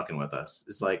was just fucking with us?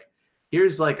 It's like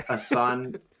here's like a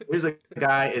son, here's a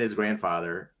guy and his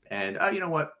grandfather, and you know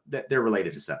what? They're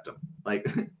related to septum. Like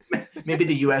maybe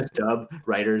the U.S. dub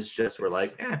writers just were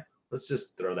like, let's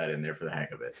just throw that in there for the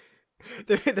heck of it.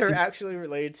 They're actually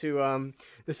related to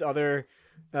this other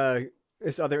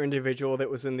individual that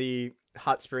was in the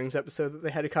Hot Springs episode that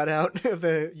they had to cut out of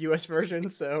the U.S. version.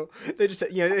 So they just they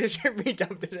just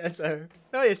redubbed it as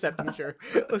septum. Sure,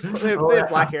 they have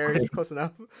black hair. It's close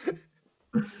enough.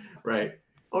 Right,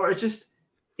 or it just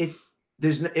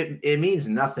it means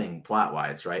nothing plot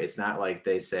wise, right? It's not like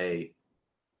they say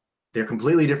they're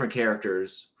completely different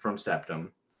characters from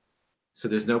Septum. So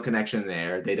there's no connection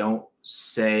there. They don't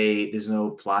say there's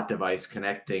no plot device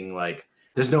connecting. Like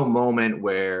there's no moment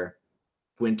where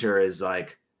Winter is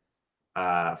like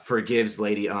forgives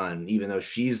Lady Un, even though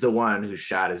she's the one who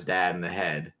shot his dad in the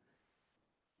head.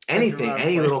 anything, around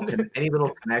any point. little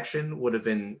connection would have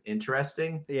been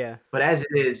interesting. Yeah. But as it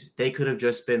is, they could have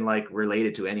just been like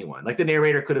related to anyone. Like the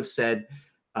narrator could have said,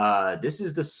 this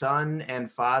is the son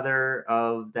and father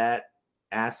of that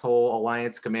asshole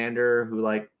Alliance commander who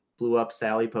like blew up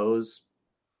Sally Poe's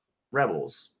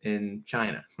rebels in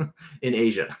China, in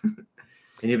Asia.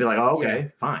 And you'd be like, oh,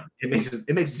 okay, fine. It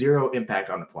makes zero impact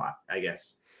on the plot, I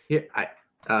guess. Here,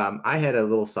 I had a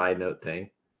little side note thing.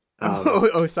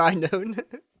 Side note.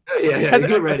 Yeah,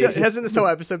 get ready. Hasn't this whole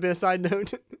episode been a side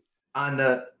note? On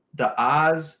the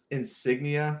Oz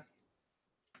insignia,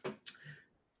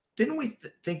 didn't we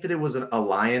think that it was a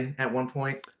lion at one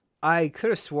point? I could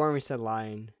have sworn we said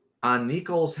lion. On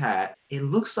Nicole's hat, it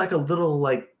looks like a little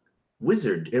like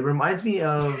wizard. It reminds me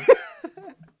of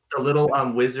the little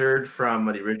wizard from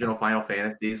the original Final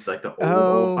Fantasies, like the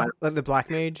old Final like the black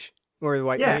mage or the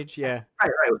white mage. Yeah,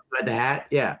 right. With the hat,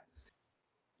 yeah.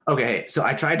 Okay, so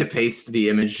I tried to paste the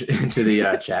image into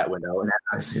the chat window, and that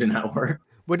obviously did not work.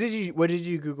 What did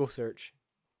you Google search?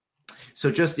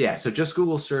 So just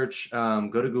Google search. Go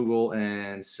to Google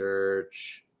and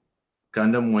search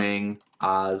Gundam Wing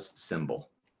Oz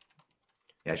symbol.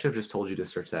 Yeah, I should have just told you to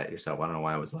search that yourself. I don't know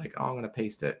why I was like, oh, I'm gonna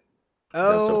paste it. I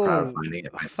was so proud of finding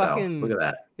it myself. Look at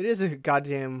that. It is a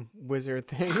goddamn wizard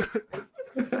thing.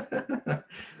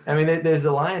 I mean, there's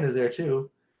a lion is there too.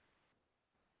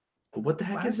 But what the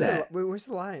heck is that? Where's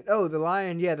the lion? Oh, the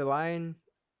lion. Yeah, the lion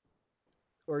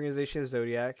organization is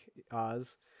Zodiac,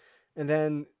 Oz. And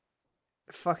then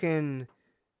fucking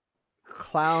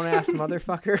clown ass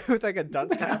motherfucker with like a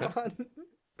dunce cap on.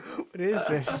 What is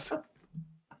this?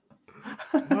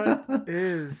 What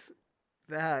is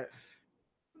that?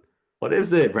 What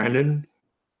is it, Brendan?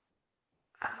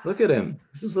 Look at him.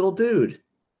 This is little dude.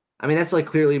 I mean, that's like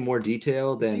clearly more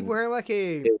detailed than. Is he wearing like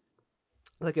a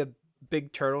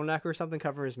big turtleneck or something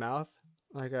covering his mouth?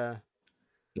 Like a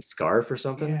scarf or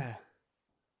something? Yeah.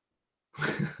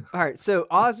 All right, so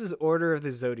Oz is Order of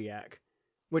the Zodiac,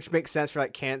 which makes sense for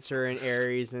like Cancer and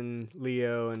Aries and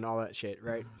Leo and all that shit,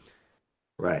 right?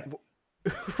 Right.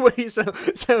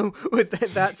 So with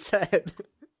that said,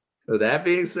 so that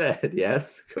being said,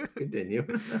 yes, continue.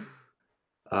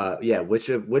 Yeah,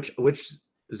 which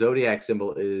Zodiac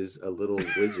symbol is a little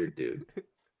wizard dude?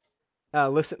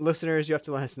 Listeners, you have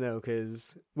to let us know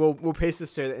because we'll paste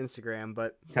this to the Instagram.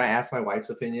 But can I ask my wife's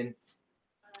opinion?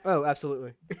 Oh,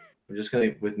 absolutely. I'm just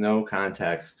gonna, with no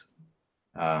context.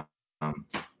 What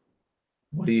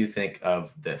do you think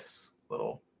of this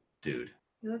little dude?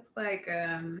 He looks like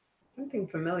something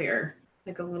familiar,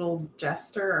 like a little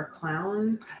jester or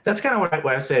clown. That's kind of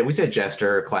what I said. We said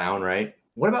jester or clown, right?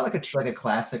 What about like a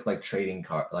classic like trading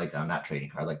card, like not trading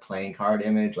card, like playing card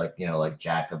image, like like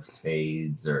Jack of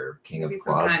Spades or King Maybe of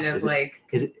Clubs? Kind of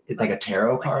is it like a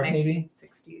tarot card, like maybe?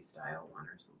 1960s style one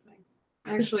or something.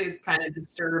 Actually, it's kind of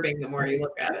disturbing the more you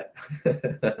look at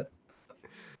it.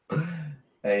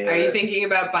 Hey, are you thinking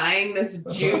about buying this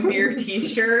junior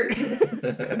T-shirt?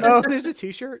 Oh, there's a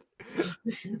T-shirt.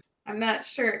 I'm not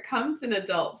sure. It comes in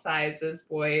adult sizes,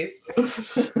 boys.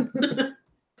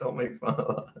 Don't make fun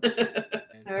of us.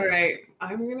 All right,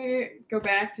 I'm gonna go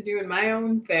back to doing my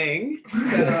own thing.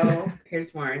 So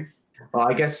here's Warren. Well,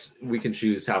 I guess we can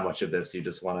choose how much of this you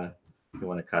just want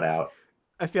to cut out.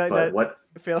 I feel like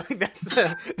that's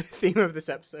the theme of this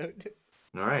episode.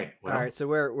 All right. Well, all right. So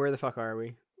where the fuck are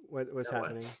we? What's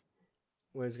happening?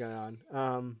 What is going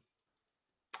on?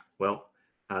 Well,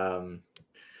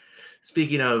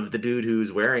 speaking of the dude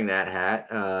who's wearing that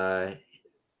hat,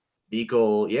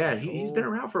 Beagle, yeah, he's been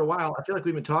around for a while. I feel like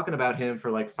we've been talking about him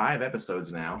for like 5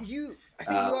 episodes now. I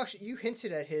think you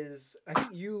hinted at his. I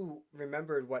think you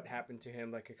remembered what happened to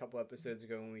him like a couple episodes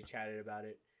ago when we chatted about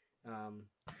it.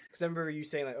 Because I remember you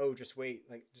saying like, "Oh, just wait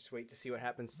to see what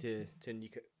happens to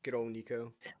Nico, good old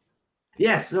Nico."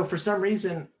 Yes. So for some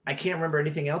reason, I can't remember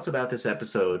anything else about this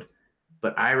episode,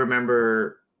 but I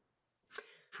remember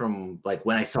from like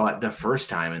when I saw it the first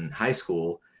time in high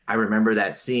school. I remember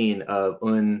that scene of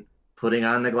Un putting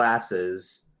on the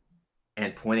glasses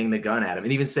and pointing the gun at him,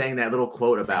 and even saying that little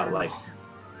quote about like,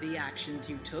 the actions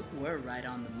you took were right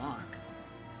on the mark.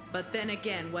 But then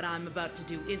again, what I'm about to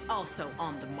do is also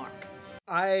on the mark.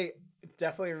 I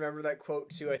definitely remember that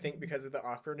quote too, I think because of the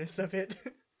awkwardness of it.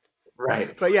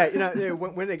 Right. But yeah,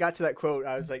 when it got to that quote,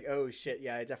 I was like, oh shit,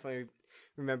 yeah, I definitely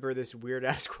remember this weird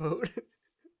ass quote.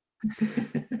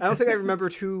 I don't think I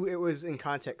remembered who it was in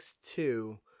context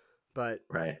to, but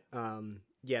right.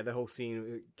 Yeah, the whole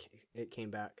scene, it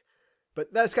came back.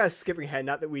 But that's kind of skipping ahead.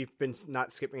 Not that we've been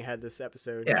not skipping ahead this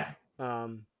episode. Yeah.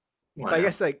 But I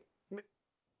guess like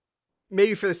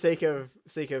maybe for the sake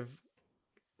of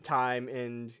time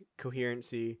and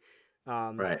coherency,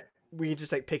 right. we can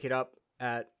just like pick it up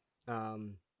kind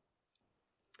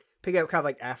of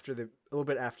like a little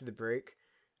bit after the break.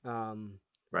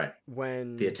 Right.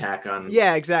 When the attack on.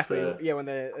 Yeah, exactly. When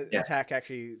the attack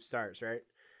actually starts, right?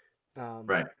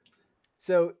 Right.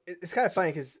 So it's kind of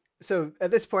funny because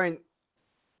at this point,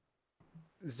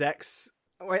 Zex,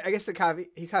 I guess he kind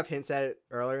of hints at it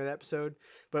earlier in the episode,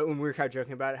 but when we were kind of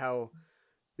joking about it, how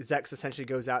Zex essentially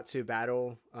goes out to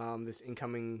battle this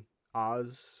incoming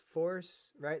Oz force,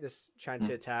 right? This trying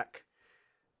to attack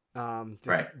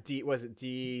right.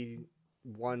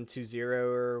 D120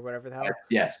 or whatever the hell.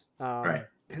 Yes. Right.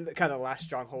 And the kind of last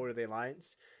stronghold of the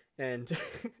Alliance. And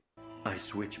I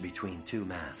switch between two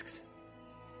masks.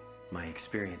 My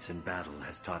experience in battle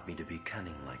has taught me to be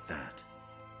cunning like that.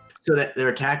 So that they're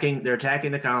attacking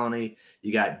the colony.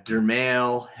 You got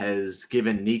Dermail has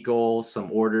given Nicole some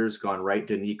orders, gone right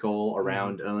to Nicole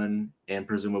around Un and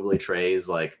presumably Trey's,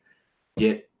 like,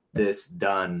 get this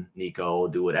done, Nicole.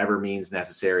 Do whatever means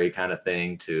necessary, kind of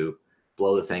thing, to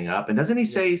blow the thing up. And doesn't he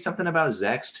say something about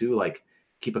Zex too, like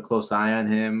keep a close eye on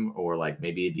him, or like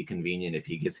maybe it'd be convenient if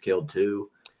he gets killed too?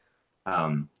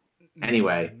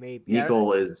 Anyway, maybe.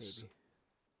 Nicole is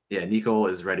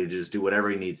ready to just do whatever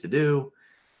he needs to do.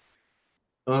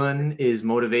 Un is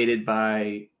motivated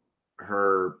by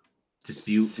her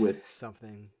dispute with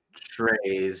something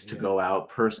Trey's to go out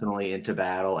personally into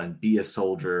battle and be a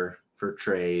soldier for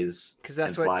Trey's,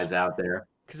 and flies out there.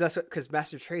 Because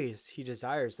Master Trey's, he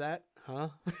desires that, huh?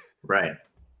 Right.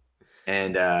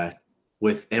 And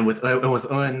with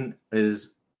Un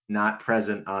is not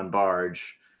present on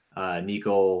barge,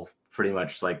 Nicole pretty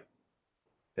much like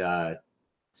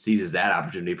seizes that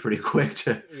opportunity pretty quick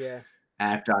to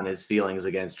act on his feelings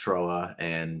against Troa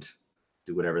and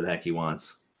do whatever the heck he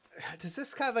wants. Does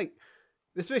this kind of like,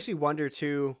 this makes me wonder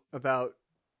too about,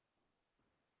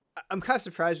 I'm kind of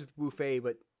surprised with Wu Fei,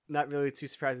 but not really too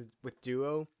surprised with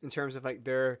Duo in terms of like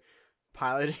their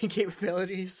piloting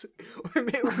capabilities, or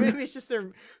maybe it's just their,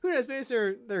 who knows, maybe it's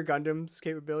their Gundam's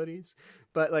capabilities.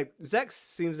 But like Zex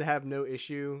seems to have no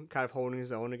issue kind of holding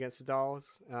his own against the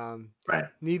dolls. Right.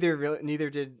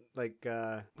 Neither did like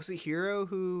was it Hero,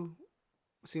 who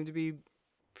seemed to be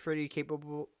pretty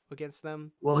capable against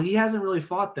them. Well, he hasn't really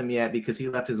fought them yet because he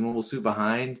left his mobile suit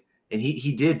behind, and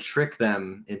he did trick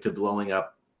them into blowing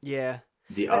up the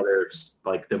others,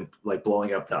 like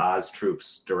blowing up the Oz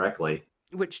troops directly.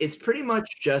 Which it's pretty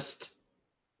much just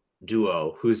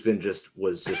Duo, who's been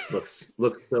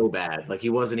looks so bad. Like he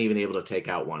wasn't even able to take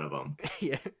out one of them.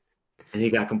 Yeah. And he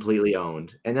got completely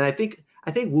owned. And then I think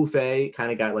Wu Fei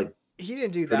kind of got like, he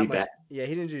didn't do that much. Bad. Yeah,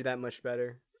 he didn't do that much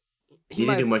better. He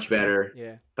didn't do much better.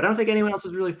 Yeah. But I don't think anyone else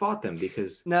has really fought them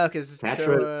because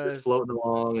Patra was just floating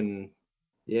along, and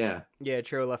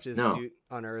Tro left his suit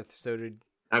on Earth. So did,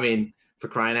 I mean, for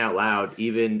crying out loud,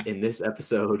 even in this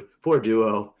episode, poor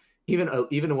Duo,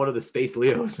 even one of the Space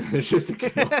Leos manages to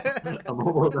kill a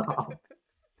mobile doll.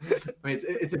 I mean,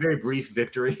 it's a very brief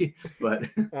victory, but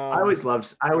I always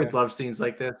loved scenes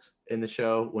like this in the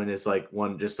show when it's like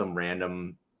some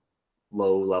random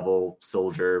low-level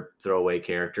soldier throwaway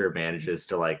character manages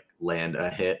to like land a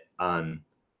hit on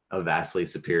a vastly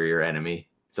superior enemy.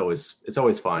 It's always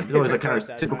fun. It's always like kind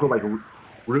of typical like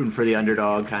rooting for the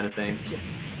underdog kind of thing.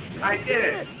 I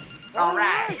did it! All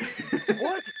right.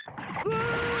 What?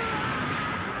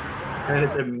 And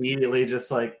it's immediately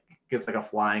just like gets like a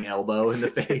flying elbow in the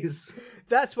face.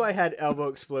 That's why I had elbow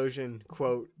explosion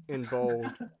quote in bold.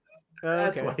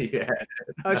 That's why you had it.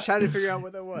 I was trying to figure out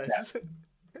what that was. Yeah.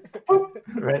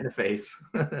 Right in the face.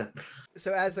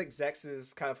 So as like Zex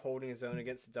is kind of holding his own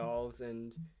against the dolls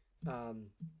and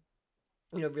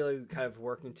really kind of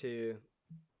working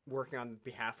on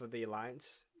behalf of the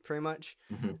Alliance pretty much.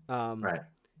 Mm-hmm. Right.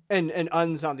 And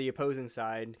Un's on the opposing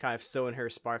side, kind of still in her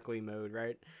sparkly mode,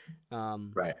 right?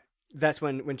 Right. That's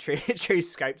when Trey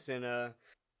Skypes in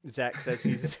Zex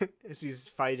as he's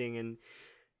fighting and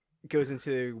goes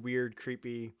into a weird,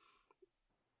 creepy,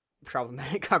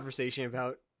 problematic conversation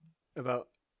about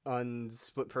Un's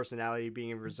split personality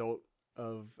being a result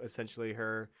of essentially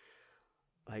her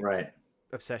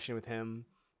obsession with him,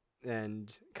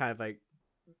 and kind of like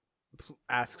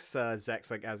asks Zex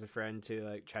like as a friend to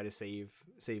like try to save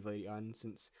Lady Un,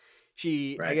 since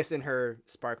she I guess in her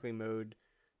sparkling mode,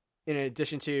 in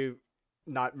addition to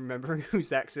not remembering who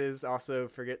Zex is, also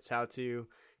forgets how to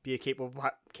be a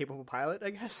capable pilot, I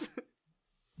guess.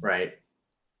 Right.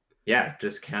 Yeah,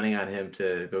 just counting on him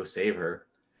to go save her.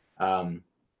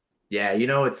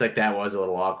 It's like that was a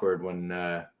little awkward when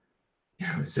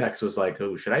Zex was like,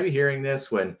 "Oh, should I be hearing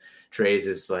this?" When Trey's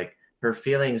is like, "Her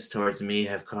feelings towards me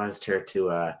have caused her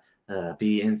to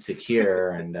be insecure,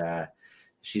 and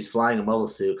she's flying a mobile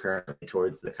suit currently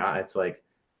towards the it's like,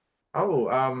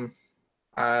 oh,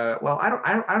 well, I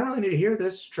don't really need to hear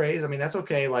this, Trace. I mean, that's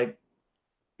okay. Like,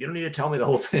 you don't need to tell me the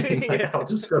whole thing. Like, I'll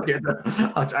just go get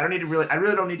I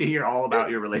really don't need to hear all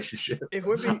about your relationship.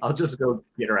 I'll just go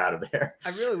get her out of there. I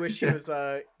really wish he was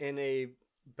in a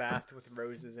bath with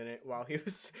roses in it while he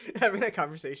was having that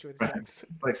conversation with Zex.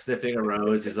 Like sniffing a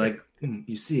rose. He's like,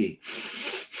 you see,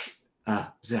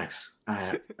 Zex,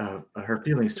 her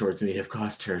feelings towards me have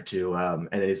caused her to, and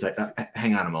then he's like,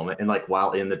 hang on a moment. And like,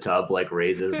 while in the tub, like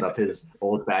raises up his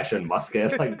old fashioned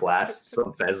musket, like blasts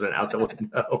some pheasant out the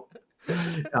window.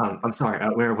 I'm sorry,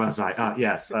 where was I?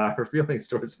 Yes, her feelings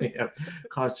towards me have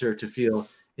caused her to feel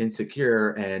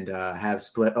insecure and have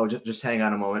split. Oh, just hang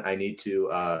on a moment. I need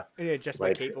to adjust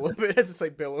my cape a little bit as it's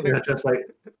like billowing. Yeah, just like,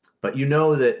 but you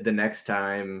know that the next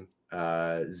time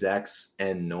Zex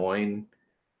and Noin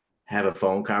have a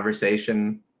phone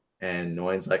conversation and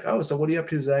Noin's like, oh, so what are you up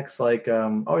to, Zex? Like,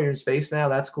 oh, you're in space now?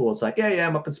 That's cool. It's like, yeah,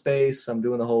 I'm up in space. I'm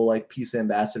doing the whole like peace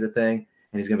ambassador thing.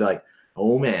 And he's gonna be like,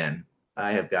 oh man,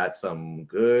 I have got some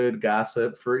good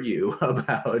gossip for you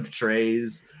about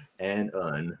Trays and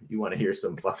You want to hear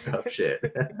some fucked up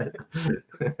shit?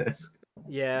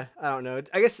 Yeah, I don't know.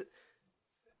 I guess.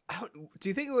 Do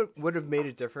you think it would have made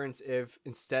a difference if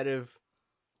instead of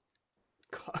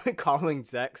calling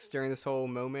Zex during this whole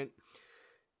moment,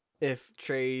 if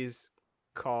Trays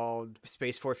called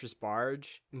Space Fortress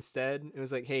Barge instead? It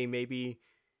was like, hey, maybe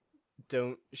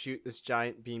don't shoot this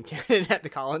giant beam cannon at the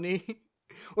colony.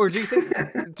 Or do you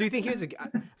think he was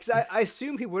because I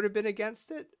assume he would have been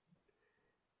against it?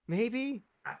 Maybe.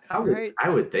 I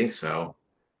would think so.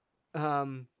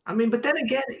 I mean, but then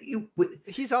again,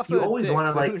 he's also you always want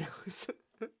to so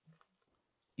like.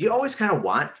 You always kind of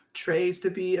want Trays to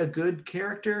be a good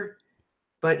character,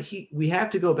 but we have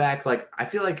to go back. Like, I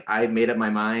feel like I made up my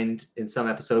mind in some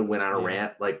episode, went on a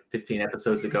rant like 15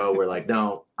 episodes ago, where like,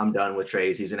 no, I'm done with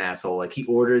Trays. He's an asshole. Like, he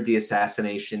ordered the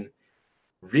assassination.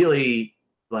 Really,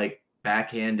 like,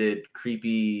 backhanded,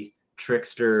 creepy,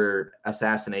 trickster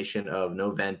assassination of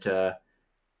Noventa.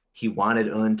 He wanted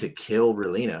Un to kill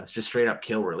Relina, just straight up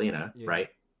kill Relina, right?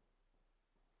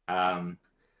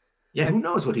 Yeah, who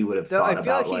knows what he would have thought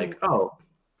about,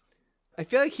 I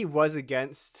feel like he was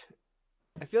against.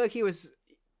 I feel like he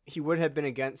would have been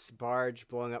against Barge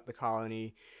blowing up the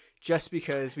colony, just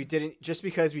because we didn't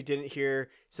hear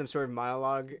some sort of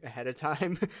monologue ahead of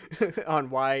time on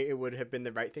why it would have been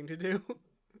the right thing to do.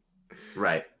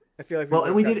 Right. I feel like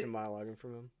we got some monologuing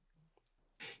from him.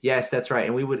 Yes, that's right.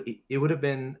 And it would have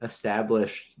been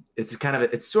established. It's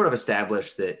sort of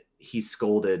established that he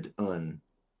scolded Un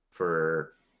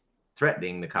for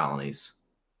threatening the colonies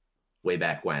way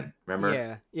back when. Remember?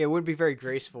 Yeah. It would be very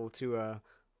graceful to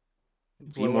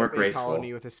be more graceful.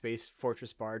 Colony with a Space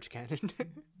Fortress Barge cannon.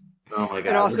 Oh my god!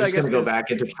 And also, we're just going to go back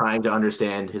into trying to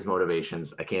understand his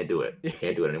motivations. I can't do it. I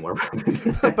can't do it anymore.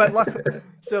 But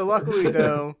luckily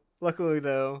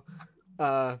though,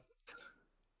 I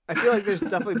feel like there's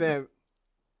definitely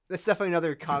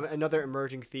another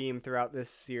emerging theme throughout this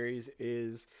series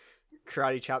is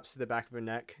karate chops to the back of a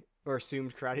neck, or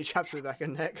assumed karate chops to the back of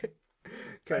a neck.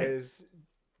 Because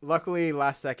luckily,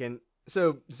 last second,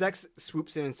 so Zex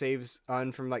swoops in and saves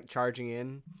Un from like charging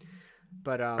in,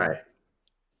 but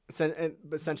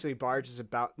essentially Barge is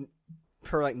about,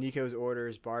 per like Nico's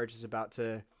orders, Barge is about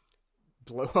to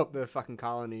blow up the fucking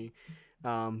colony,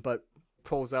 but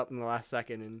pulls up in the last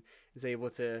second and is able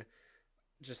to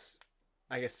just,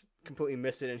 I guess, completely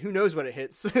miss it. And who knows what it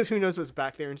hits? Who knows what's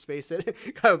back there in space?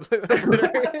 Hashtag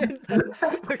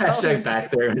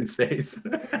back there in space.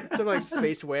 Some like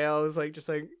space whales, like just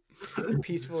like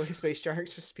peacefully, space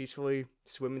sharks just peacefully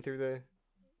swimming through the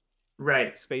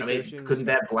space ocean. Couldn't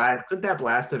that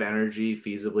blast of energy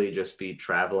feasibly just be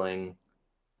traveling?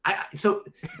 So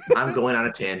I'm going on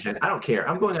a tangent. I don't care.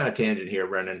 I'm going on a tangent here,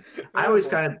 Brendan. I always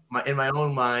kind of, in my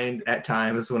own mind, at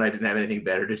times when I didn't have anything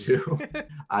better to do,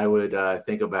 I would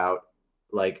think about,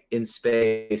 like, in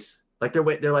space, like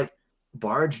they're like,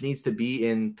 Barge needs to be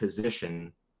in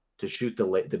position to shoot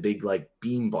the big like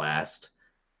beam blast,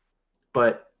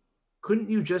 but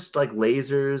couldn't you just, like,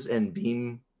 lasers and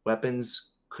beam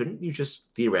weapons? Couldn't you just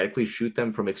theoretically shoot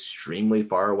them from extremely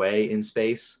far away in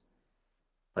space?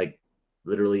 Like,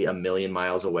 literally a million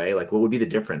miles away. Like, what would be the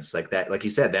difference? Like that, like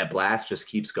you said, that blast just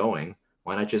keeps going.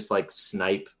 Why not just like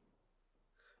snipe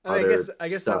I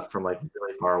guess stuff from like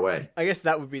really far away? I guess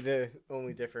that would be the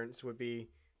only difference, would be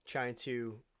trying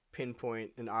to pinpoint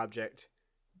an object,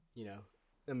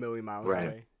 a million miles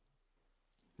away.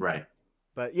 Right.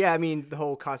 But yeah, I mean, the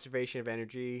whole conservation of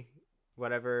energy,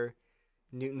 whatever,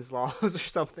 Newton's laws or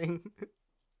something.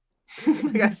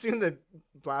 Like, I assume the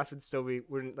blast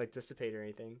wouldn't like dissipate or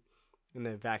anything in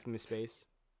the vacuum of space.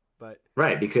 But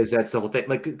right, because that's the whole thing.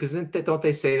 Like, because don't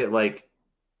they say that like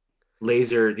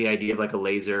the idea of like a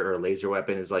laser or a laser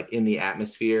weapon is like in the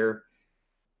atmosphere,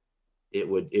 it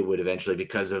would eventually,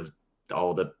 because of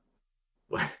all the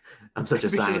I'm such a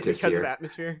scientist because here. Of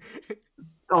atmosphere.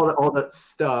 all that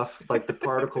stuff, like the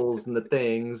particles and the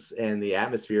things and the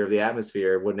atmosphere of the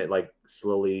atmosphere, wouldn't it like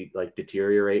slowly like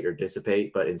deteriorate or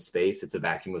dissipate? But in space, it's a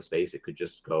vacuum of space. It could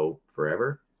just go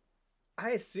forever.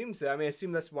 I assume so. I mean, I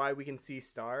assume that's why we can see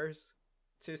stars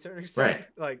to a certain extent, right?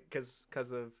 Like because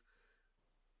of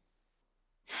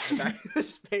the vacuum of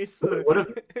space. What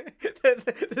if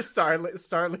the star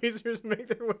lasers make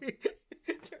their way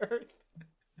to Earth?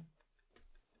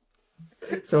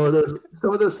 Some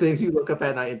of those things you look up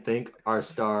at night and think are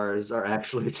stars are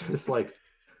actually just like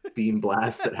beam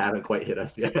blasts that haven't quite hit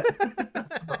us yet.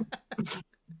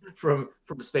 from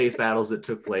space battles that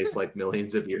took place like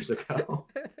millions of years ago.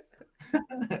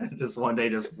 Just one day,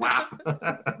 just whap.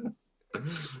 Oh,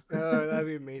 that'd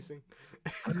be amazing.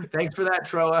 Thanks for that,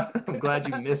 Troa. I'm glad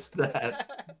you missed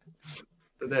that.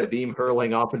 That beam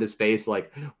hurling off into space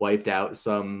like wiped out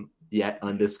some yet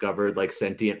undiscovered like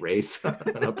sentient race on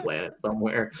a planet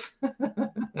somewhere.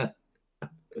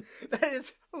 That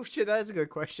is, oh shit, that is a good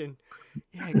question.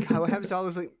 Yeah, God, what happens to all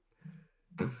those like?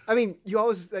 I mean, you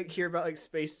always like hear about like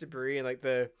space debris and like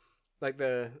the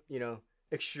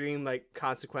extreme like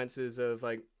consequences of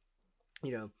like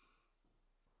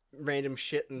random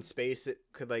shit in space that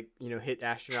could like hit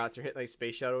astronauts or hit like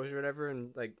space shuttles or whatever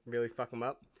and like really fuck them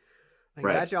up. Like,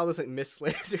 right. Imagine all those like missed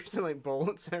lasers and like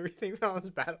bullets and everything from all those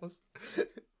battles.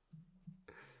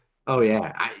 Oh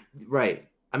yeah, right.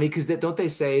 I mean, because don't they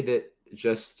say that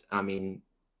just? I mean,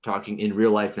 talking in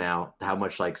real life now, how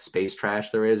much like space trash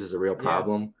there is a real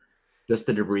problem. Yeah. Just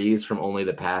the debris from only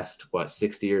the past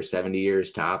 60 or 70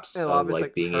 years tops and of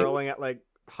like being hurling at like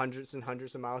hundreds and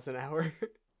hundreds of miles an hour.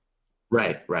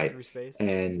 Right. Through space.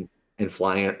 And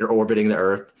flying or orbiting the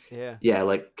Earth. Yeah.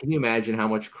 Like, can you imagine how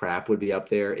much crap would be up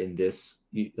there in this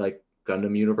like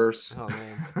Gundam universe? Oh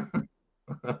man.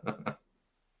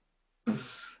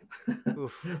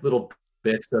 little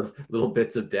bits of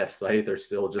Death Scythe are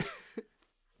still just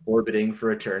orbiting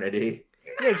for eternity.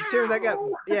 Yeah, considering that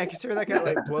got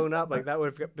like blown up, like that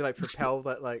would have been like propelled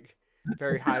at like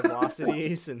very high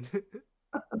velocities and.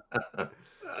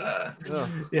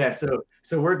 Yeah, so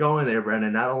we're going there,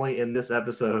 Brendan. Not only in this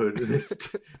episode, this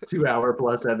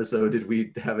 2-hour-plus episode, did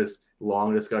we have this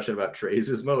long discussion about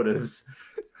Treize's motives.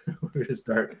 We're going to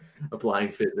start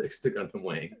applying physics to Gundam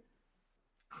Wing.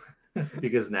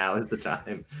 Because now is the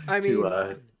time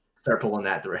to start pulling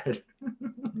that thread.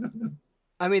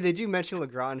 I mean, they do mention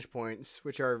Lagrange points,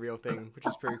 which are a real thing, which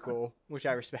is pretty cool, which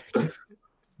I respect.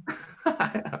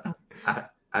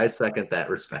 I second that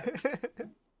respect.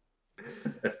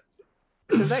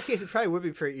 So in that case, it probably would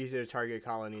be pretty easy to target a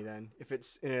colony then, if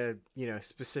it's in a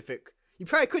specific. You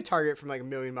probably could target it from like a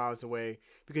million miles away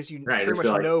because you pretty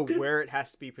much know where it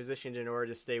has to be positioned in order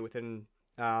to stay within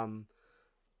that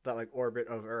like orbit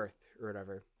of Earth or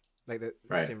whatever, like the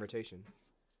same rotation.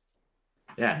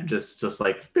 Yeah, just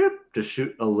like boop, just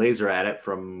shoot a laser at it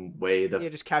from way the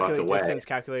just calculate fuck away. Distance,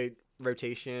 calculate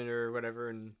rotation or whatever,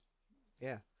 and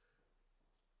yeah.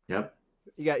 Yep.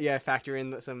 You got factor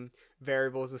in some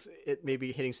variables. It may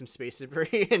be hitting some space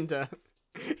debris and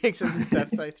hitting some Death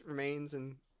Scythe remains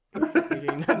and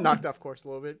getting knocked off course a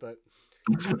little bit, but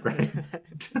right.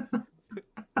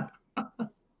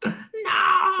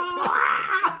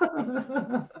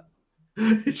 No.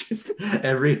 Just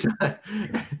every time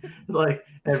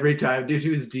due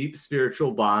to his deep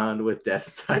spiritual bond with Death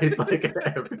Scythe, like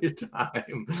every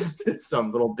time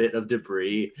some little bit of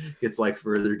debris gets like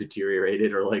further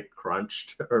deteriorated or like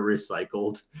crunched or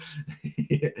recycled,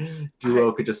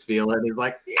 Duo could just feel it and he's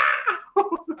like, no.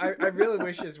 I really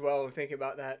wish as well, thinking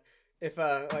about that, if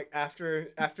like after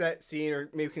that scene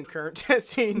or maybe concurrent to that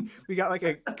scene, we got like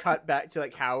a cut back to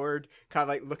like Howard kind of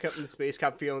like look up in the space,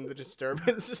 kind of feeling the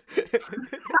disturbance and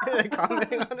like,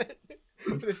 commenting on it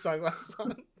with his sunglasses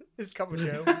on, his cup of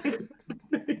Joe.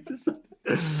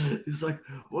 He's like,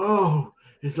 whoa.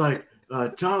 He's like,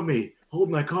 Tommy, hold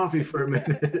my coffee for a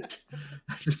minute.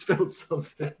 I just felt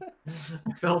something.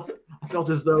 I felt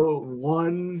as though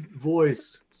one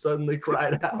voice suddenly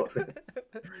cried out.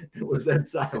 It was that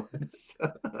silence.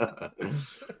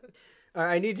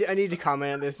 I need to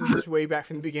comment on this. This is way back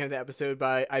from the beginning of the episode,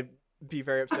 but I'd be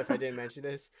very upset if I didn't mention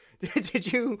this.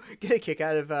 Did you get a kick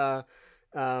out of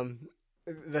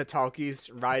the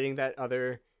talkies riding that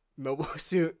other mobile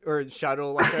suit or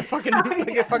shuttle like a fucking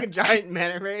a fucking giant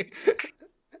manta ray?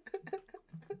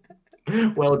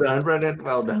 Well done, Brendan.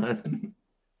 Well done.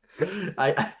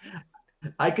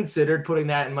 I considered putting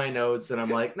that in my notes, and I'm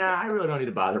like, nah, I really don't need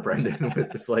to bother Brendan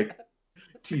with this, like,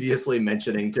 tediously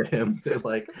mentioning to him that,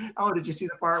 like, oh, did you see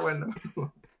the part when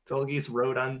Tolgis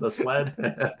rode on the sled?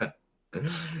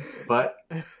 But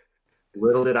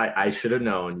little did I should have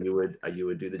known you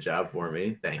would do the job for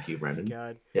me. Thank you, Brendan.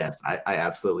 God. Yes, I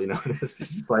absolutely know this.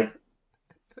 This is like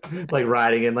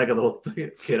riding in like a little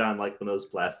kid on like one of those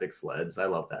plastic sleds. I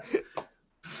love that.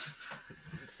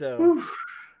 So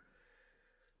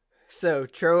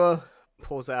Troa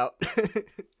pulls out.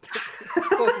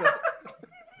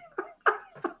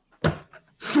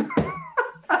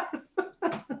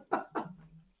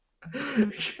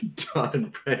 You're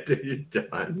done, Brendan. You're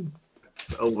done.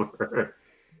 It's over.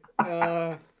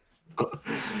 Yeah,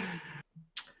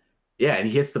 and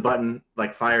he hits the button,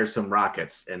 like fires some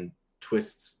rockets and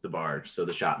twists the barge so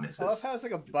the shot misses. I love how it's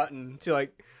like a button to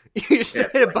like you just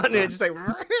hit a button and it's just like,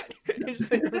 it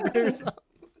just like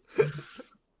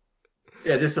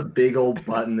yeah, just a big old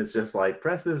button that's just like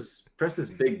press this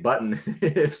big button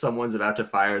if someone's about to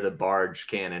fire the barge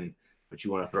cannon, but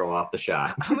you want to throw off the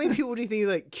shot. How many people do you think he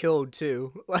like killed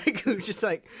too? Like who's just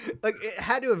like it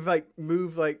had to have like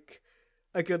moved like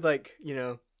a good like, you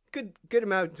know, good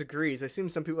amount of degrees. I assume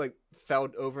some people like fell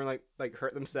over and like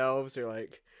hurt themselves or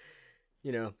like,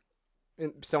 you know,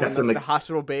 and someone in the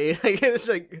hospital bay. Like it's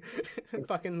like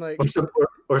fucking like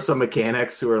or some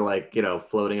mechanics who are like, you know,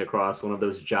 floating across one of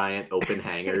those giant open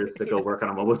hangars that go work on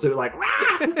a mobile suit, like,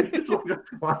 like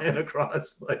flying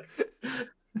across, like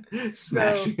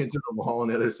smashing into the wall on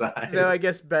the other side. No, I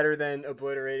guess better than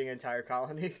obliterating an entire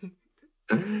colony.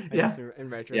 Yeah, in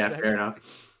retrospect. Yeah, fair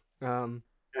enough.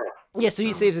 Yeah, so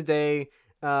he saves the day.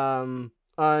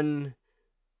 Un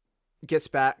gets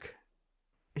back.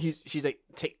 She's like,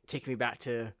 take me back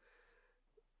to.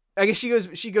 I guess she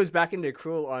goes back into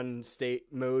cruel on state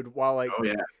mode while like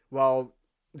while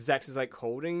Zex is like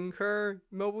holding her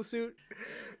mobile suit.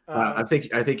 I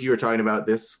think you were talking about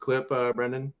this clip,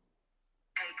 Brendan.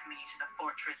 Take me to the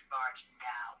fortress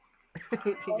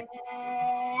barge now.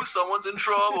 Oh, someone's in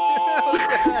trouble.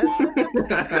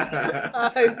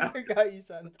 I forgot you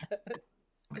said that.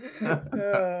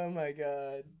 Oh my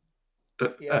god.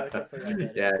 Yeah, I definitely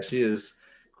got that. Yeah, she is.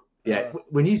 Yeah,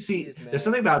 when you see, there's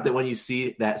something about that when you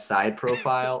see that side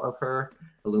profile of her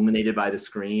illuminated by the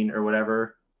screen or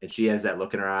whatever, and she has that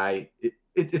look in her eye.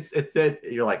 It's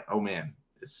you're like, oh man,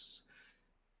 it's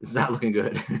not looking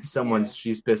good.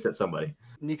 She's pissed at somebody.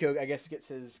 Nico, I guess, gets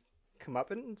his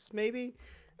comeuppance. Maybe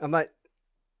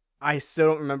I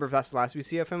still don't remember if that's the last we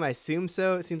see of him. I assume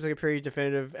so. It seems like a pretty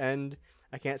definitive end.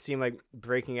 I can't see him like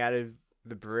breaking out of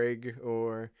the brig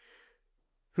or.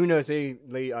 Who knows? Maybe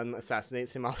Lady Un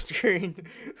assassinates him off screen,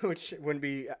 which wouldn't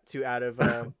be too out of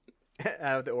the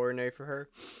ordinary for her.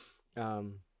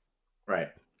 Right.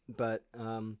 But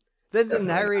then the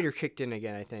narrator kicked in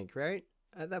again. I think right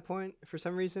at that point for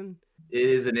some reason. It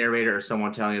is a narrator or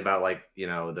someone telling you about like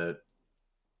the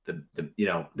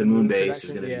moon base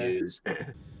is going to be used.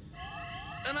 An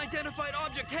identified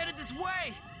object headed this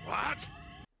way. What?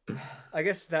 I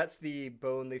guess that's the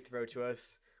bone they throw to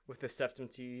us with the septum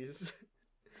tease.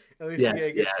 At least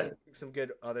we get some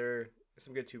good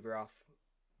Tuberov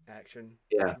action.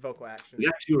 Yeah. Vocal action. We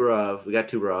got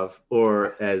Tuberov,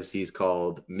 or as he's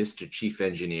called, Mr. Chief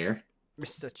Engineer.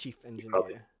 Mr. Chief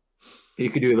Engineer. You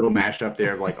could do a little mashup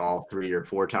there of like all 3 or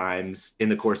 4 times in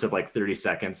the course of like 30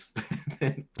 seconds.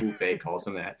 Then Wu Fei calls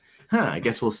him that. I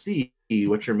guess we'll see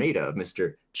what you're made of,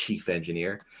 Mr. Chief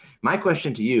Engineer. My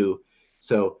question to you,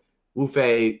 so Wu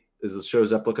Fei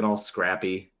shows up looking all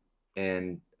scrappy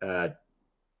and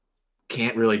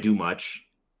can't really do much.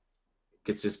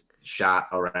 Gets just shot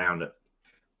around it.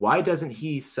 Why doesn't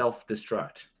he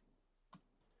self-destruct?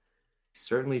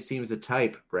 Certainly seems the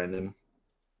type, Brendan.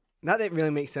 Not that it really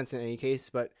makes sense in any case,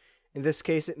 but in this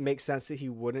case, it makes sense that he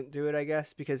wouldn't do it, I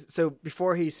guess, because so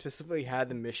before he specifically had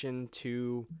the mission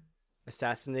to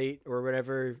assassinate or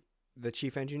whatever the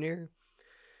chief engineer,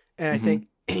 and I think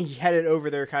he headed over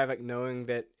there kind of like knowing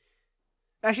that.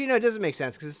 Actually, no, it doesn't make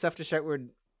sense because the self-destruct would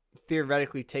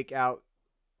theoretically take out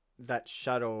that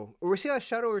shuttle. Or was he on a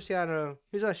shuttle or was he on a...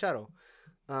 He was on a shuttle.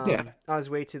 On his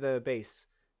way to the base.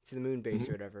 To the moon base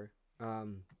or whatever.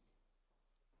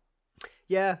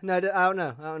 Yeah, no, I don't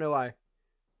know. I don't know why.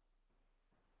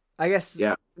 I guess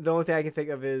the only thing I can think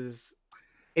of is...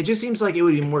 It just seems like it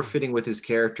would be more fitting with his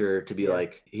character to be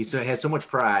like... He has so much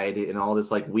pride in all this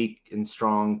like weak and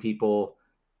strong people.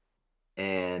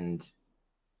 And...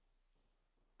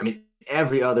 I mean,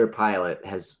 every other pilot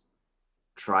has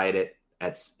tried it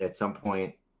at some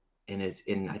point, and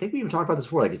I think we even talked about this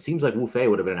before. Like, it seems like Wu Fei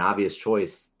would have been an obvious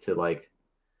choice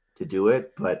to do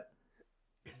it, but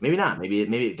maybe not. Maybe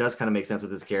it does kind of make sense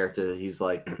with his character. He's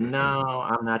like, no,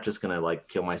 I'm not just gonna like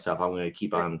kill myself. I'm gonna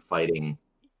keep on fighting.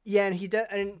 Yeah, and he does,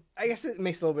 and I guess it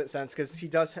makes a little bit of sense because he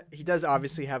does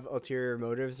obviously have ulterior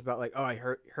motives about like, oh, I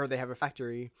heard they have a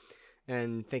factory,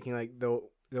 and thinking like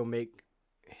they'll make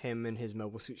him and his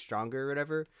mobile suit stronger or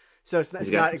whatever. So it's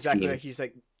not exactly like he's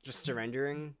like just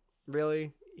surrendering,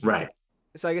 really. Right.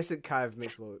 So I guess it kind of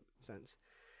makes a little sense.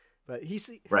 But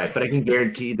right, but I can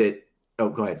guarantee that. Oh,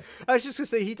 go ahead. I was just gonna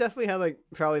say he definitely had like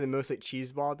probably the most like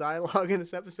cheeseball dialogue in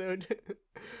this episode.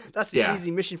 That's the easy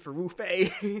mission for Wu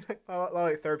Fei. a lot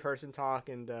like third person talk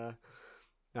and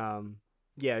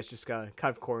it's just kind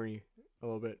of corny a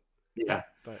little bit. Yeah,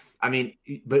 but I mean,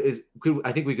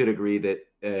 I think we could agree that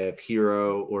if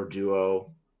Hiro or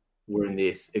Duo were in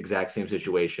this exact same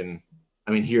situation,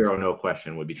 I mean, Hiro, no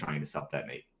question, would be trying to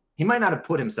self-detonate. He might not have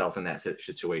put himself in that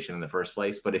situation in the first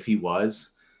place, but if he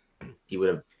was, he would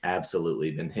have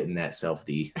absolutely been hitting that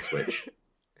self-D switch.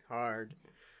 Hard.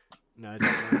 No,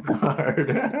 definitely.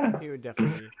 Hard. He would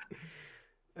definitely.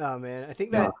 Oh man, I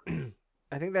think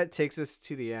that takes us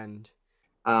to the end.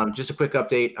 Just a quick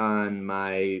update on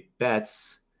my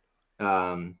bets.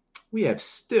 We have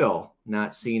still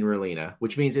not seen Relina,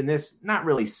 which means in this not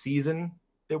really season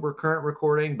that we're current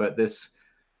recording, but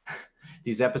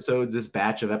these episodes, this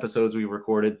batch of episodes we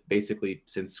recorded basically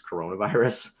since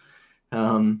coronavirus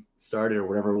started, or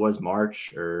whatever it was,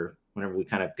 March, or whenever we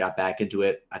kind of got back into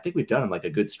it. I think we've done like a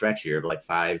good stretch here of like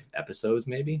 5 episodes,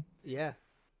 maybe. Yeah.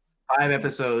 5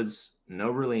 episodes,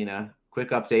 no Relina. Quick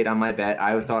update on my bet.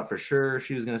 I thought for sure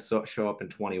she was going to show up in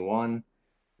 21.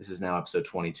 This is now episode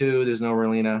 22. There's no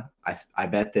Relina. I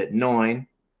bet that Noin,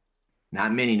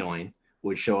 not Mini Noin,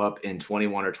 would show up in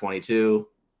 21 or 22.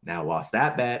 Now lost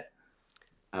that bet.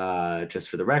 Just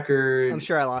for the record. I'm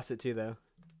sure I lost it too, though.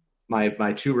 My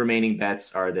 2 remaining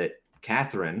bets are that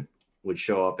Catherine would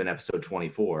show up in episode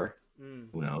 24.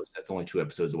 Who knows? That's only 2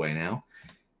 episodes away now.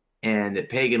 And that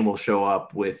Pagan will show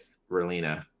up with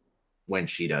Relina when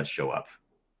she does show up.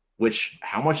 Which,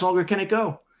 how much longer can it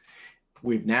go?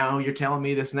 You're telling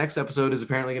me this next episode is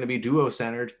apparently going to be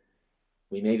duo-centered.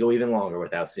 We may go even longer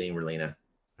without seeing Relina.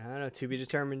 I don't know. To be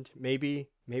determined. Maybe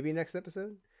next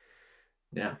episode?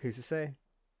 Yeah. Who's to say?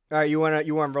 All right, you want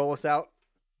to roll us out?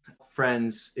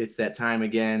 Friends, it's that time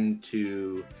again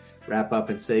to wrap up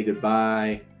and say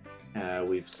goodbye.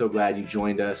 We're so glad you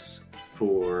joined us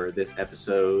for this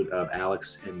episode of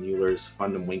Alex and Mueller's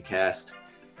Fundum Wingcast.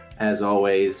 As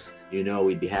always,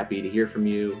 we'd be happy to hear from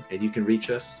you, and you can reach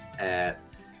us at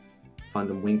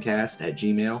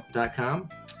fundumwingcast@gmail.com.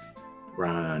 We're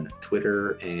on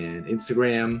Twitter and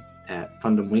Instagram at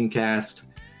Fundum Wingcast.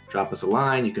 Drop us a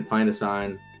line. You can find us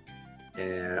on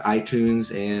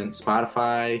iTunes and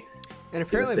Spotify. And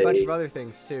apparently a bunch of other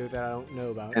things, too, that I don't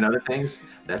know about. And other things.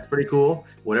 That's pretty cool.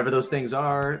 Whatever those things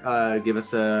are, give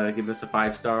us a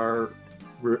 5-star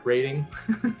rating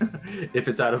if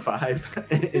it's out of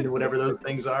 5 in whatever those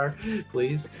things are,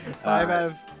 please. 5 out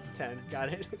of 10. Got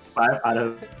it. 5 out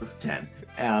of 10.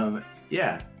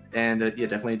 Yeah. And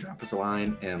definitely drop us a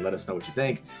line and let us know what you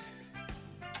think.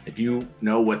 If you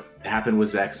know what happened with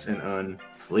Zex and Un,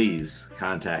 please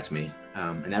contact me.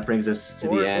 And that brings us to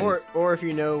the end. Or if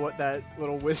you know what that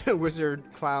little wizard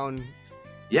clown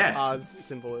Oz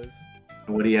symbol is.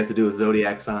 And what he has to do with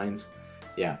zodiac signs.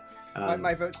 Yeah.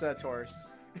 My vote's Taurus.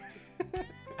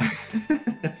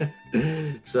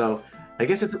 So I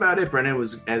guess that's about it. Brennan,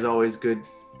 was, as always, good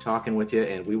talking with you.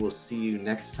 And we will see you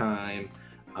next time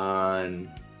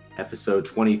on episode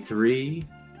 23.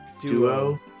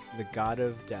 Duo. The God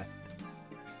of Death.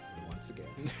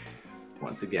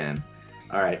 Once again.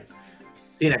 All right.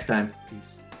 See you next time.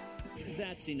 Peace.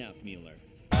 That's enough, Mueller.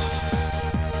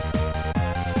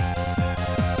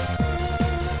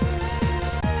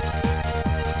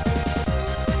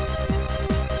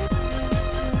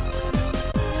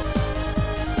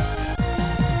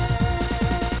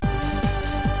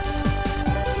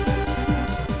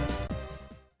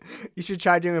 You should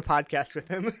try doing a podcast with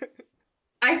him.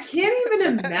 I can't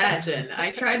even imagine.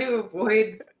 I try to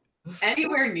avoid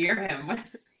anywhere near him.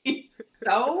 He's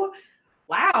so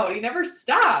loud. He never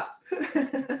stops.